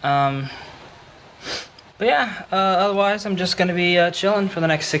 But yeah, otherwise I'm just gonna be chilling for the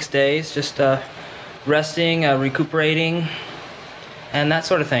next 6 days, just resting, recuperating, and that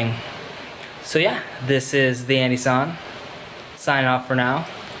sort of thing. So yeah, this is the Andy-san, signing off for now.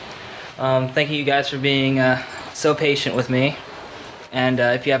 Thank you guys for being so patient with me. And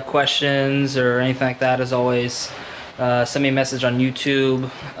if you have questions or anything like that, as always, send me a message on YouTube,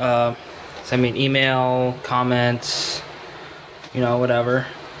 send me an email, comments, you know, whatever.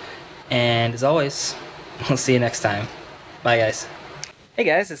 And as always, we'll see you next time. Bye, guys. Hey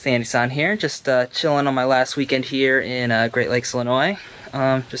guys, it's Andy-san here, just chilling on my last weekend here in Great Lakes, Illinois.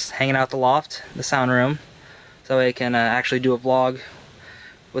 Just hanging out the loft, the sound room, so I can actually do a vlog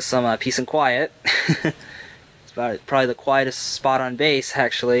with some peace and quiet. It's probably the quietest spot on base,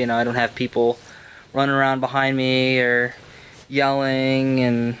 actually. You know, I don't have people running around behind me or yelling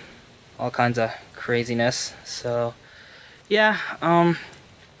and all kinds of craziness. So yeah,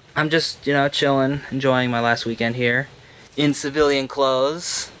 I'm just, you know, chilling, enjoying my last weekend here in civilian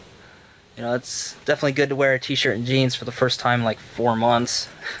clothes. You know, it's definitely good to wear a t-shirt and jeans for the first time in like 4 months.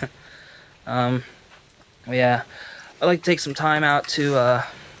 Yeah, I'd like to take some time out to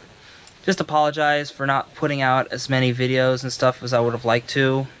just apologize for not putting out as many videos and stuff as I would have liked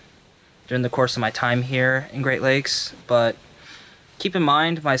to during the course of my time here in Great Lakes. But keep in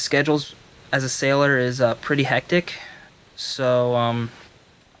mind, my schedules as a sailor is pretty hectic. So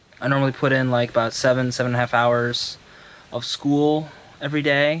I normally put in like about 7.5 hours of school every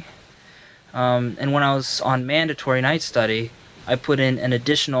day. And when I was on mandatory night study, I put in an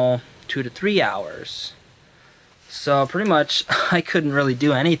additional 2 to 3 hours. So pretty much I couldn't really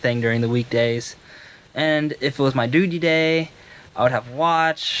do anything during the weekdays. And if it was my duty day, I would have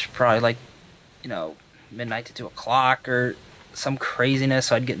watch, probably like, you know, midnight to 2 o'clock or some craziness,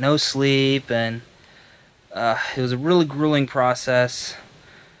 so I'd get no sleep, and it was a really grueling process.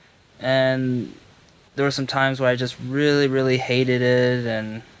 And there were some times where I just really hated it,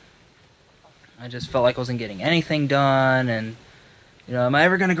 and I just felt like I wasn't getting anything done, and, you know, am I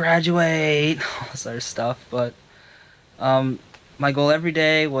ever going to graduate? All this other stuff. But my goal every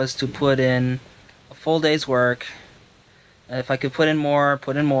day was to put in a full day's work. If I could put in more,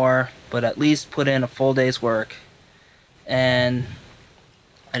 but at least put in a full day's work. And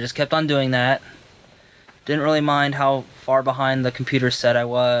I just kept on doing that. Didn't really mind how far behind the computer said I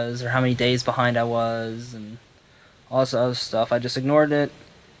was, or how many days behind I was, and all this other stuff. I just ignored it,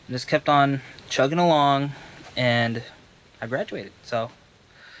 and just kept on chugging along, and I graduated. So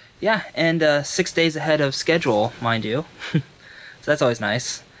yeah, and 6 days ahead of schedule, mind you. So that's always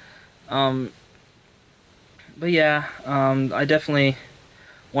nice. But yeah, I definitely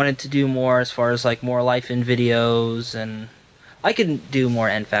wanted to do more as far as like more life in videos, and I can do more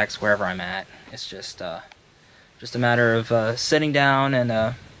end facts wherever I'm at. It's just a matter of sitting down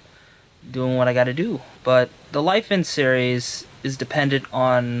and doing what I got to do. But the life in series is dependent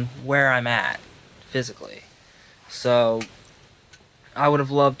on where I'm at physically. So I would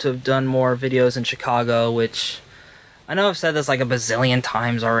have loved to have done more videos in Chicago, which I know I've said this like a bazillion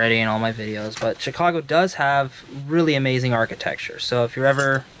times already in all my videos, but Chicago does have really amazing architecture. So if you're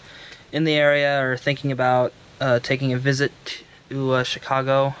ever in the area or thinking about taking a visit to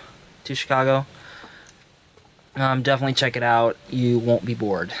Chicago, definitely check it out. You won't be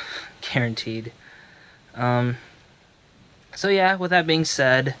bored, guaranteed. So yeah, with that being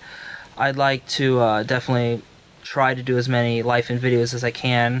said, I'd like to definitely try to do as many life in videos as I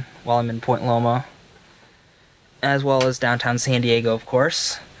can while I'm in Point Loma, as well as downtown San Diego, of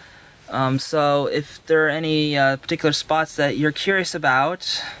course. So if there are any particular spots that you're curious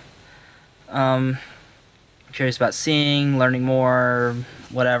about, seeing, learning more,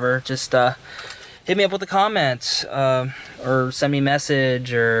 whatever, just hit me up with a comment, or send me a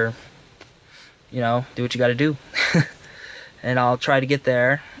message, or, you know, do what you gotta do. And I'll try to get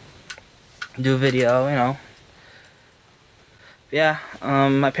there, do a video, you know. Yeah,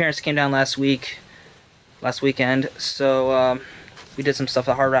 my parents came down last weekend, so we did some stuff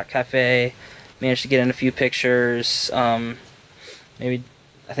at Hard Rock Cafe, managed to get in a few pictures, you maybe,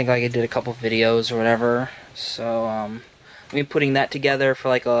 I think like I did a couple videos or whatever. So I'm gonna be putting that together for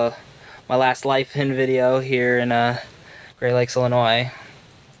like my last life in video here in Great Lakes, Illinois.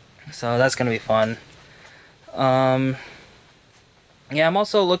 So that's gonna be fun. Yeah, I'm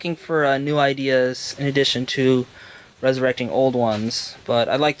also looking for new ideas in addition to resurrecting old ones, but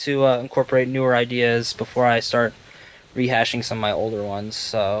I'd like to incorporate newer ideas before I start rehashing some of my older ones.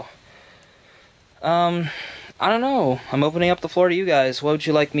 So I don't know, I'm opening up the floor to you guys. What would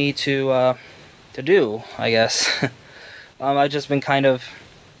you like me to do, I guess? I've just been kind of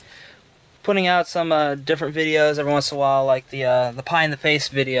putting out some different videos every once in a while, like the pie in the face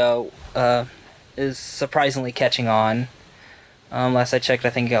video is surprisingly catching on. Last I checked, I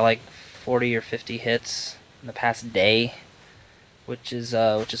think it got like 40 or 50 hits in the past day, which is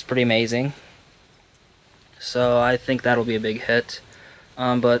pretty amazing. So I think that'll be a big hit.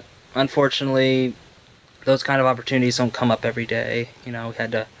 But unfortunately, those kind of opportunities don't come up every day. You know, we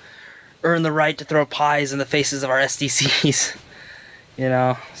had to earn the right to throw pies in the faces of our SDCs. You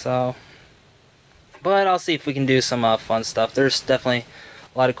know, so. But I'll see if we can do some fun stuff. There's definitely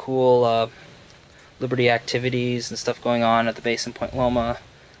a lot of cool Liberty activities and stuff going on at the base in Point Loma.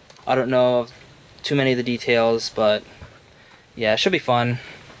 I don't know of too many of the details, but yeah, it should be fun.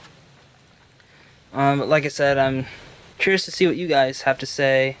 Like I said, I'm curious to see what you guys have to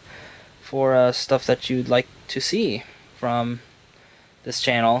say for stuff that you'd like to see from this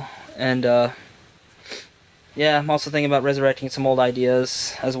channel. And yeah, I'm also thinking about resurrecting some old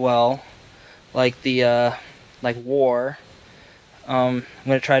ideas as well, like the like war. I'm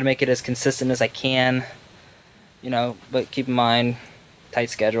going to try to make it as consistent as I can, you know, but keep in mind, tight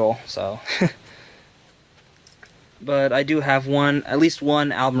schedule, so. But I do have at least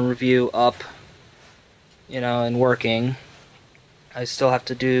one album review up, you know, and working. I still have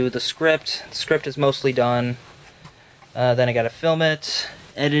to do the script. The script is mostly done. Then I got to film it,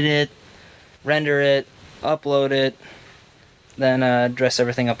 edit it, render it, upload it, then dress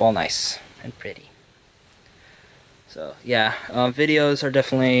everything up all nice and pretty. So yeah, videos are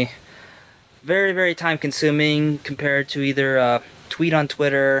definitely very, very time consuming compared to either tweet on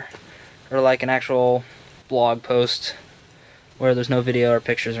Twitter or like an actual blog post where there's no video or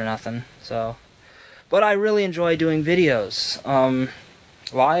pictures or nothing. So, but I really enjoy doing videos.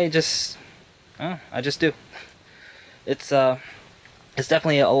 Well, I just do. It's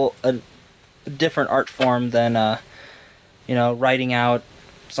definitely a different art form than you know, writing out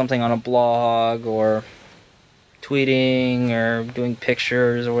something on a blog or tweeting or doing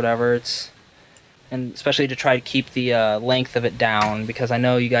pictures or whatever. And especially to try to keep the length of it down, because I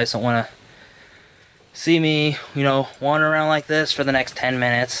know you guys don't want to see me, you know, wandering around like this for the next 10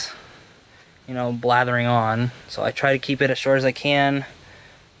 minutes, you know, blathering on. So I try to keep it as short as I can,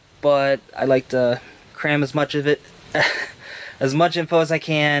 but I like to cram as much of it, as much info as I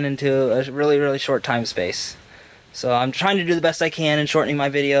can into a really, really short time space. So I'm trying to do the best I can in shortening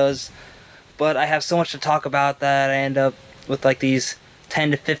my videos, but I have so much to talk about that I end up with like these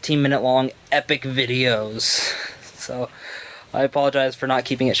 10 to 15 minute long epic videos. So I apologize for not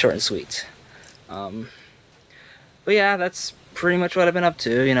keeping it short and sweet. But yeah, that's pretty much what I've been up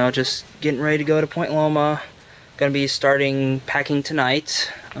to, you know, just getting ready to go to Point Loma. Gonna be starting packing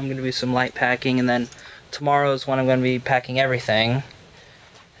tonight. I'm gonna do some light packing, and then tomorrow is when I'm gonna be packing everything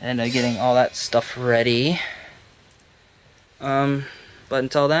and getting all that stuff ready. But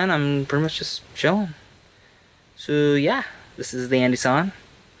until then, I'm pretty much just chilling. So yeah, this is the Andy-san,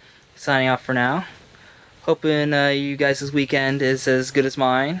 signing off for now. Hoping you guys' weekend is as good as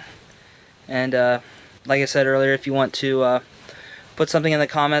mine. And like I said earlier, if you want to put something in the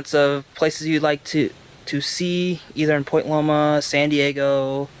comments of places you'd like to see, either in Point Loma, San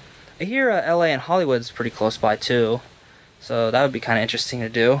Diego. I hear LA and Hollywood's pretty close by too, so that would be kind of interesting to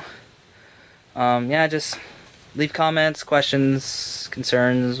do. Yeah, just leave comments, questions,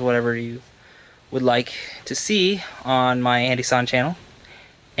 concerns, whatever you would like to see on my Andy-san channel.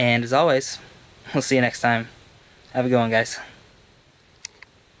 And as always, we'll see you next time. Have a good one, guys.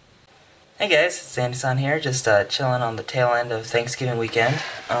 Hey guys, it's Andy-san here, just chilling on the tail end of Thanksgiving weekend.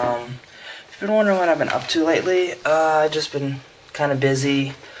 If you've been wondering what I've been up to lately, I've just been kind of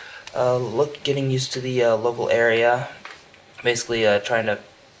busy, getting used to the local area. Basically trying to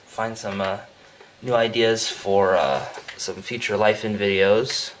find some new ideas for some future life-in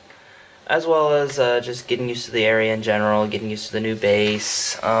videos, as well as just getting used to the area in general, getting used to the new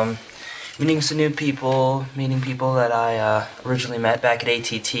base, meeting some new people, meeting people that I originally met back at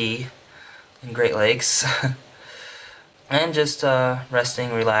ATT in Great Lakes, and just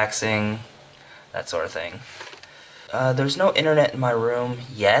resting, relaxing, that sort of thing. There's no internet in my room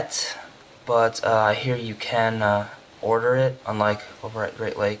yet, but I hear you can order it, unlike over at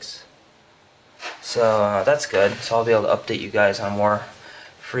Great Lakes. So that's good. So I'll be able to update you guys on a more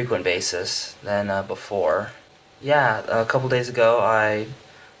frequent basis than before. Yeah, a couple days ago I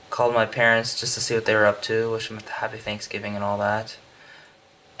called my parents just to see what they were up to, wish them a happy Thanksgiving and all that.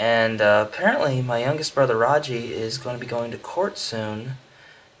 And apparently my youngest brother Rodger is going to be going to court soon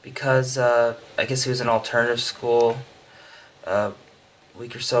because I guess he was in alternative school a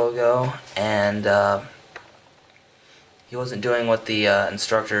week or so ago, and he wasn't doing what the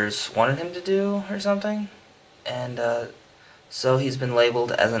instructors wanted him to do or something, and so he's been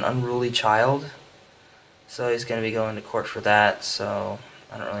labeled as an unruly child. So he's going to be going to court for that. So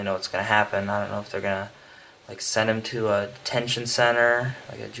I don't really know what's going to happen. I don't know if they're going to like send him to a detention center,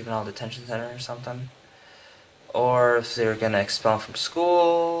 like a juvenile detention center or something, or if they're going to expel him from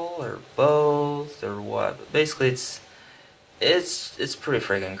school, or both, or what. But basically it's pretty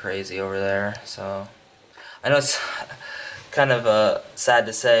friggin' crazy over there. So I know it's kind of sad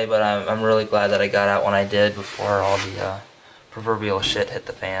to say, but I'm really glad that I got out when I did before all the proverbial shit hit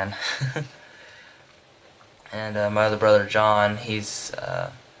the fan. And my other brother John, he's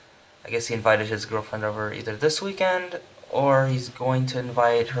I guess he invited his girlfriend over either this weekend or he's going to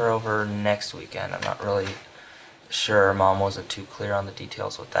invite her over next weekend. I'm not really sure. Mom wasn't too clear on the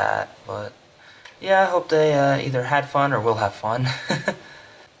details with that, but yeah, I hope they either had fun or will have fun.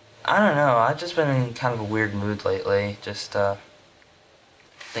 I don't know, I've just been in kind of a weird mood lately, just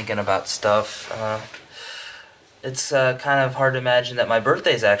thinking about stuff. It's kind of hard to imagine that my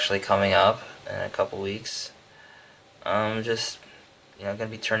birthday's actually coming up in a couple weeks. Just, you know, gonna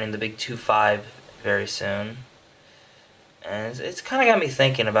be turning the big 25 very soon. And it's kind of got me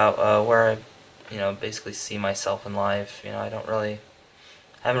thinking about where I, you know, basically see myself in life. You know, I haven't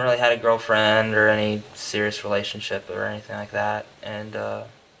really had a girlfriend or any serious relationship or anything like that. And, I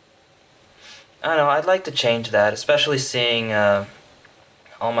don't know, I'd like to change that, especially seeing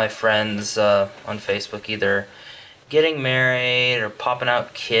all my friends on Facebook either getting married or popping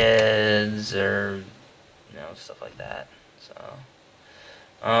out kids or, you know, stuff like that.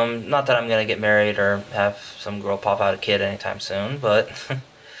 So, not that I'm gonna get married or have some girl pop out a kid anytime soon, but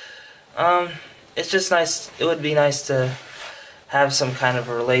it's just nice. It would be nice to have some kind of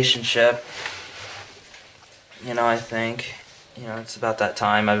a relationship. You know, I think, you know, it's about that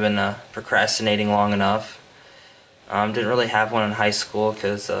time. I've been procrastinating long enough. Didn't really have one in high school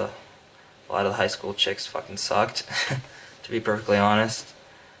because a lot of the high school chicks fucking sucked, to be perfectly honest.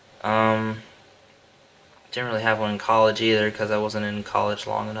 Didn't really have one in college either because I wasn't in college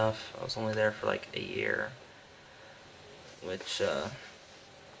long enough. I was only there for like a year, which,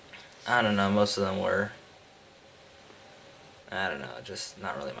 I don't know, most of them were, I don't know, just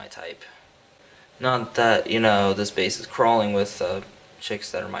not really my type. Not that, you know, this base is crawling with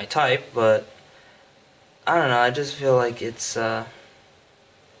chicks that are my type, but I don't know, I just feel like it's time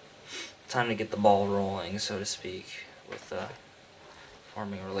to get the ball rolling, so to speak, with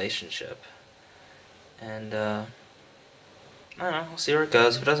forming a relationship. And I don't know, we'll see where it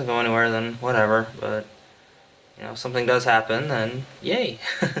goes. If it doesn't go anywhere, then whatever, but you know, if something does happen, then yay.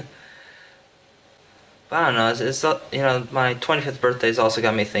 But I don't know, it's you know, my 25th birthday's also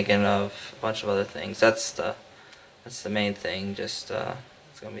got me thinking of a bunch of other things. That's the main thing. Just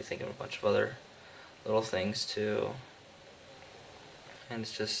it's got me thinking of a bunch of other little things too. And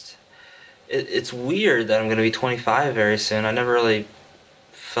it's just it's weird that I'm gonna be 25 very soon. I never really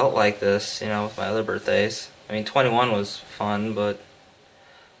felt like this, you know, with my other birthdays. I mean, 21 was fun, but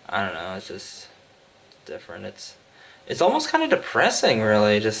I don't know, it's just different. It's almost kind of depressing,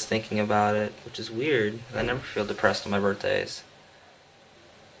 really, just thinking about it, which is weird. I never feel depressed on my birthdays.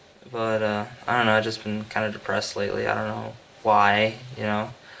 But, I don't know, I've just been kind of depressed lately. I don't know why, you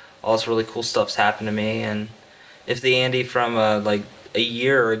know. All this really cool stuff's happened to me, and if the Andy from, like, a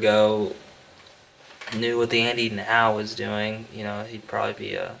year ago knew what the Andy now is doing, you know, he'd probably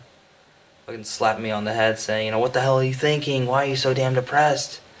be, fucking slap me on the head saying, you know, what the hell are you thinking? Why are you so damn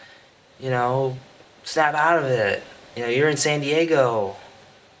depressed? You know, snap out of it. You know, you're in San Diego,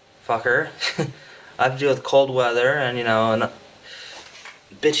 fucker. I have to deal with cold weather and, you know, a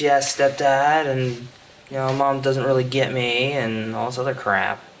bitchy ass stepdad and, you know, mom doesn't really get me and all this other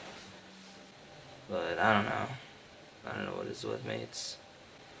crap. But I don't know. I don't know what it is with me. It's,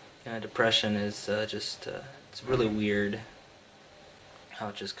 you know, depression is just, it's really weird how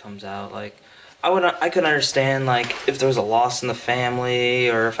it just comes out. Like, I could understand, like, if there was a loss in the family,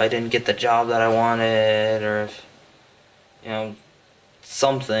 or if I didn't get the job that I wanted, or if, you know,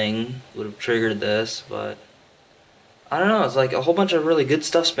 something would have triggered this, but I don't know, it's like a whole bunch of really good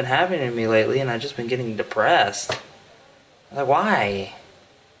stuff's been happening to me lately, and I've just been getting depressed. Like, why?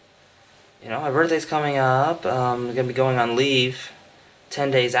 you know, my birthday's coming up. I'm gonna be going on leave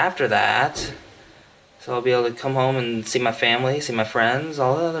 10 days after that. So I'll be able to come home and see my family, see my friends,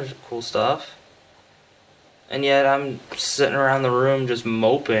 all the other cool stuff. And yet I'm sitting around the room just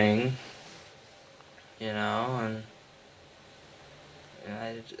moping, you know, and you know,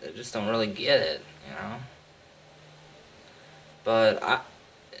 I just don't really get it, you know. But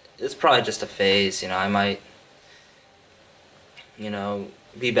it's probably just a phase, you know. I might, you know,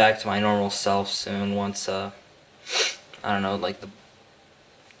 be back to my normal self soon once, I don't know, like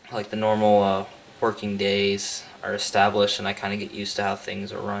the normal working days are established and I kind of get used to how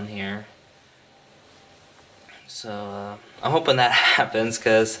things are run here. So I'm hoping that happens,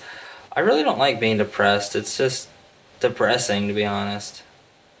 because I really don't like being depressed. It's just depressing, to be honest.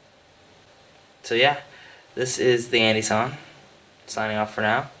 So yeah, this is the Andy-san, signing off for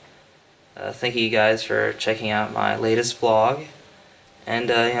now. Thank you guys for checking out my latest vlog, and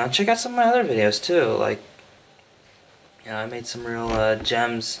you know, check out some of my other videos too. Like, you know, I made some real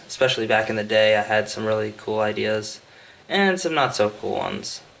gems, especially back in the day. I had some really cool ideas, and some not so cool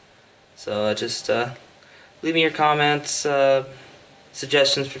ones. So just leave me your comments,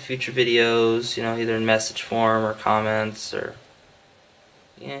 suggestions for future videos, you know, either in message form or comments, or,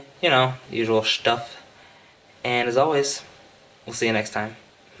 yeah, you know, usual stuff. And as always, we'll see you next time.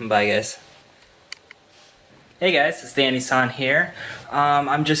 Bye, guys. Hey guys, it's Danny-san here.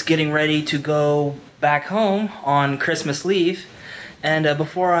 I'm just getting ready to go back home on Christmas leave, and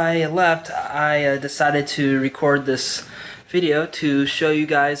before I left, I decided to record this video to show you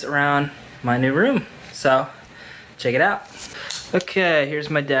guys around my new room. So, check it out. Okay, here's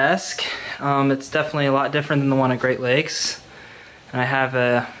my desk. It's definitely a lot different than the one at Great Lakes. And I have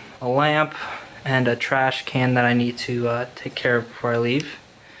a lamp and a trash can that I need to take care of before I leave.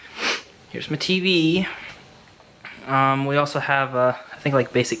 Here's my TV. We also have, I think,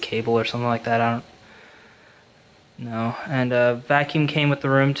 like basic cable or something like that. I don't know. And vacuum came with the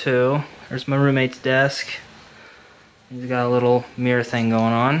room too. There's my roommate's desk. He's got a little mirror thing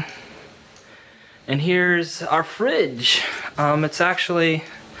going on. And here's our fridge. It's actually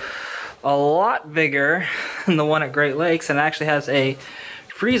a lot bigger than the one at Great Lakes, and it actually has a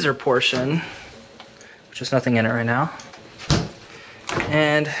freezer portion, which is nothing in it right now.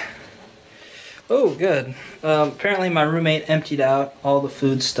 And oh, good. Apparently my roommate emptied out all the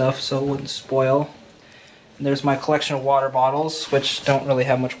food stuff so it wouldn't spoil. And there's my collection of water bottles, which don't really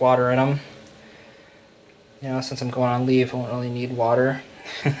have much water in them. You know, since I'm going on leave, I won't really need water.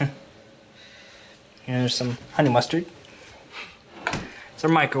 Here's some honey mustard. It's our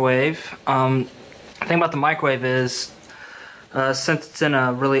microwave. The thing about the microwave is, since it's in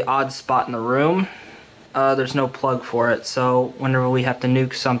a really odd spot in the room, there's no plug for it. So whenever we have to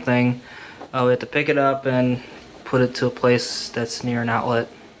nuke something, we have to pick it up and put it to a place that's near an outlet.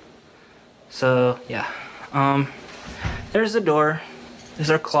 So yeah, there's the door.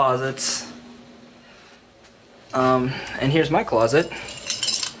 There's our closets. And here's my closet,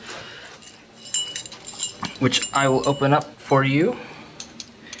 which I will open up for you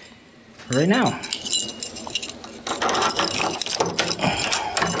right now.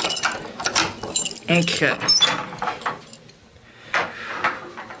 Okay.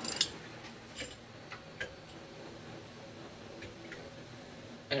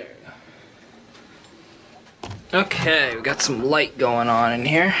 There we go. Okay, we got some light going on in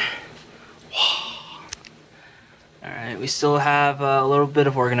here. Alright, we still have a little bit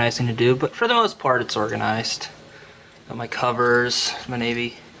of organizing to do, but for the most part it's organized. Got my covers, my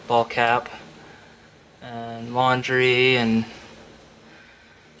navy ball cap, and laundry, and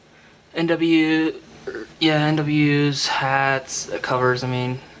NW's hats, covers, I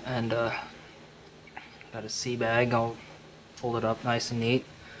mean, and got a sea bag all folded up nice and neat.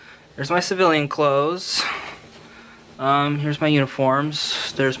 There's my civilian clothes. Here's my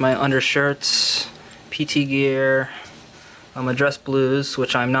uniforms. There's my undershirts, PT gear, my dress blues,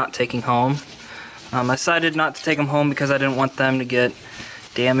 which I'm not taking home. I decided not to take them home because I didn't want them to get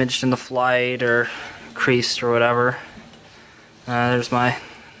damaged in the flight or creased or whatever. There's my,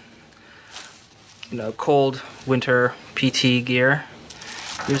 you know, cold winter PT gear.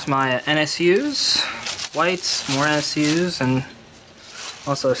 Here's my NSUs, whites, more NSUs, and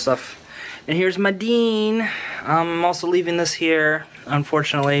also stuff. And here's my Dean. I'm also leaving this here,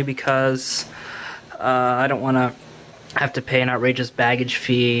 unfortunately, because I don't want to have to pay an outrageous baggage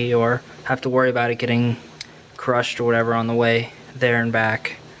fee or have to worry about it getting crushed or whatever on the way there and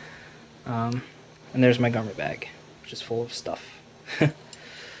back. And there's my garment bag, which is full of stuff.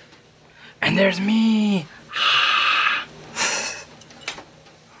 And there's me!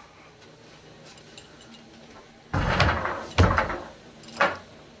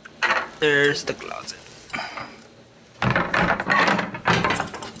 there's the closet.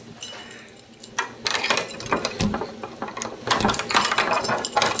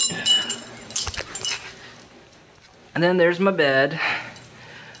 And then there's my bed.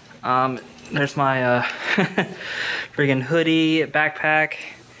 There's my friggin' hoodie, backpack,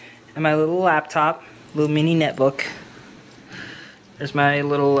 and my little laptop, little mini netbook. There's my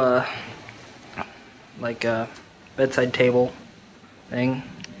little bedside table thing.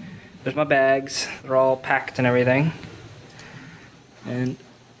 There's my bags. They're all packed and everything. And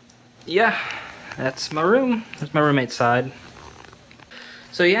yeah, that's my room. That's my roommate's side.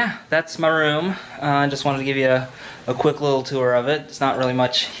 So yeah, that's my room. I just wanted to give you a quick little tour of it. It's not really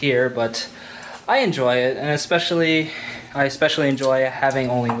much here, but I enjoy it, and I especially enjoy having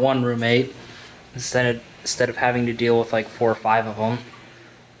only one roommate instead of having to deal with like 4 or 5 of them.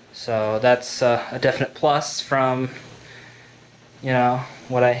 So that's a definite plus from, you know,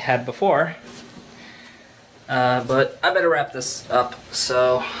 what I had before. But I better wrap this up.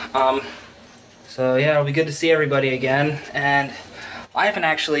 So yeah, it'll be good to see everybody again. And I haven't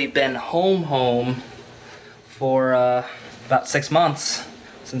actually been home for about 6 months.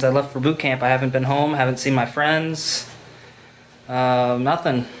 Since I left for boot camp, I haven't been home, haven't seen my friends,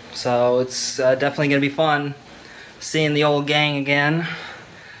 nothing. So it's definitely going to be fun seeing the old gang again.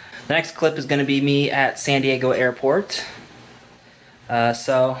 The next clip is going to be me at San Diego Airport.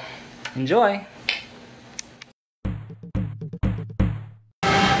 So enjoy.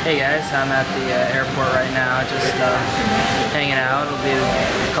 Hey guys, I'm at the airport right now, just hanging out. It'll be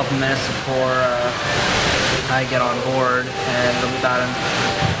a couple minutes before I get on board, and it'll be about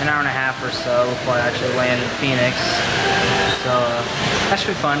an hour and a half or so before I actually land in Phoenix. So that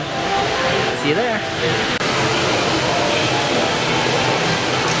should be fun. See you there.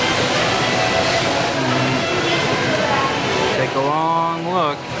 Take a long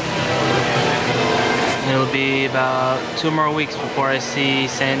look. It'll be about 2 more weeks before I see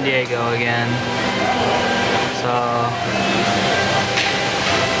San Diego again. So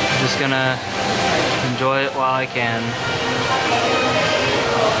I'm just gonna enjoy it while I can.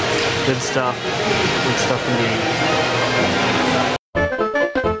 Good stuff indeed.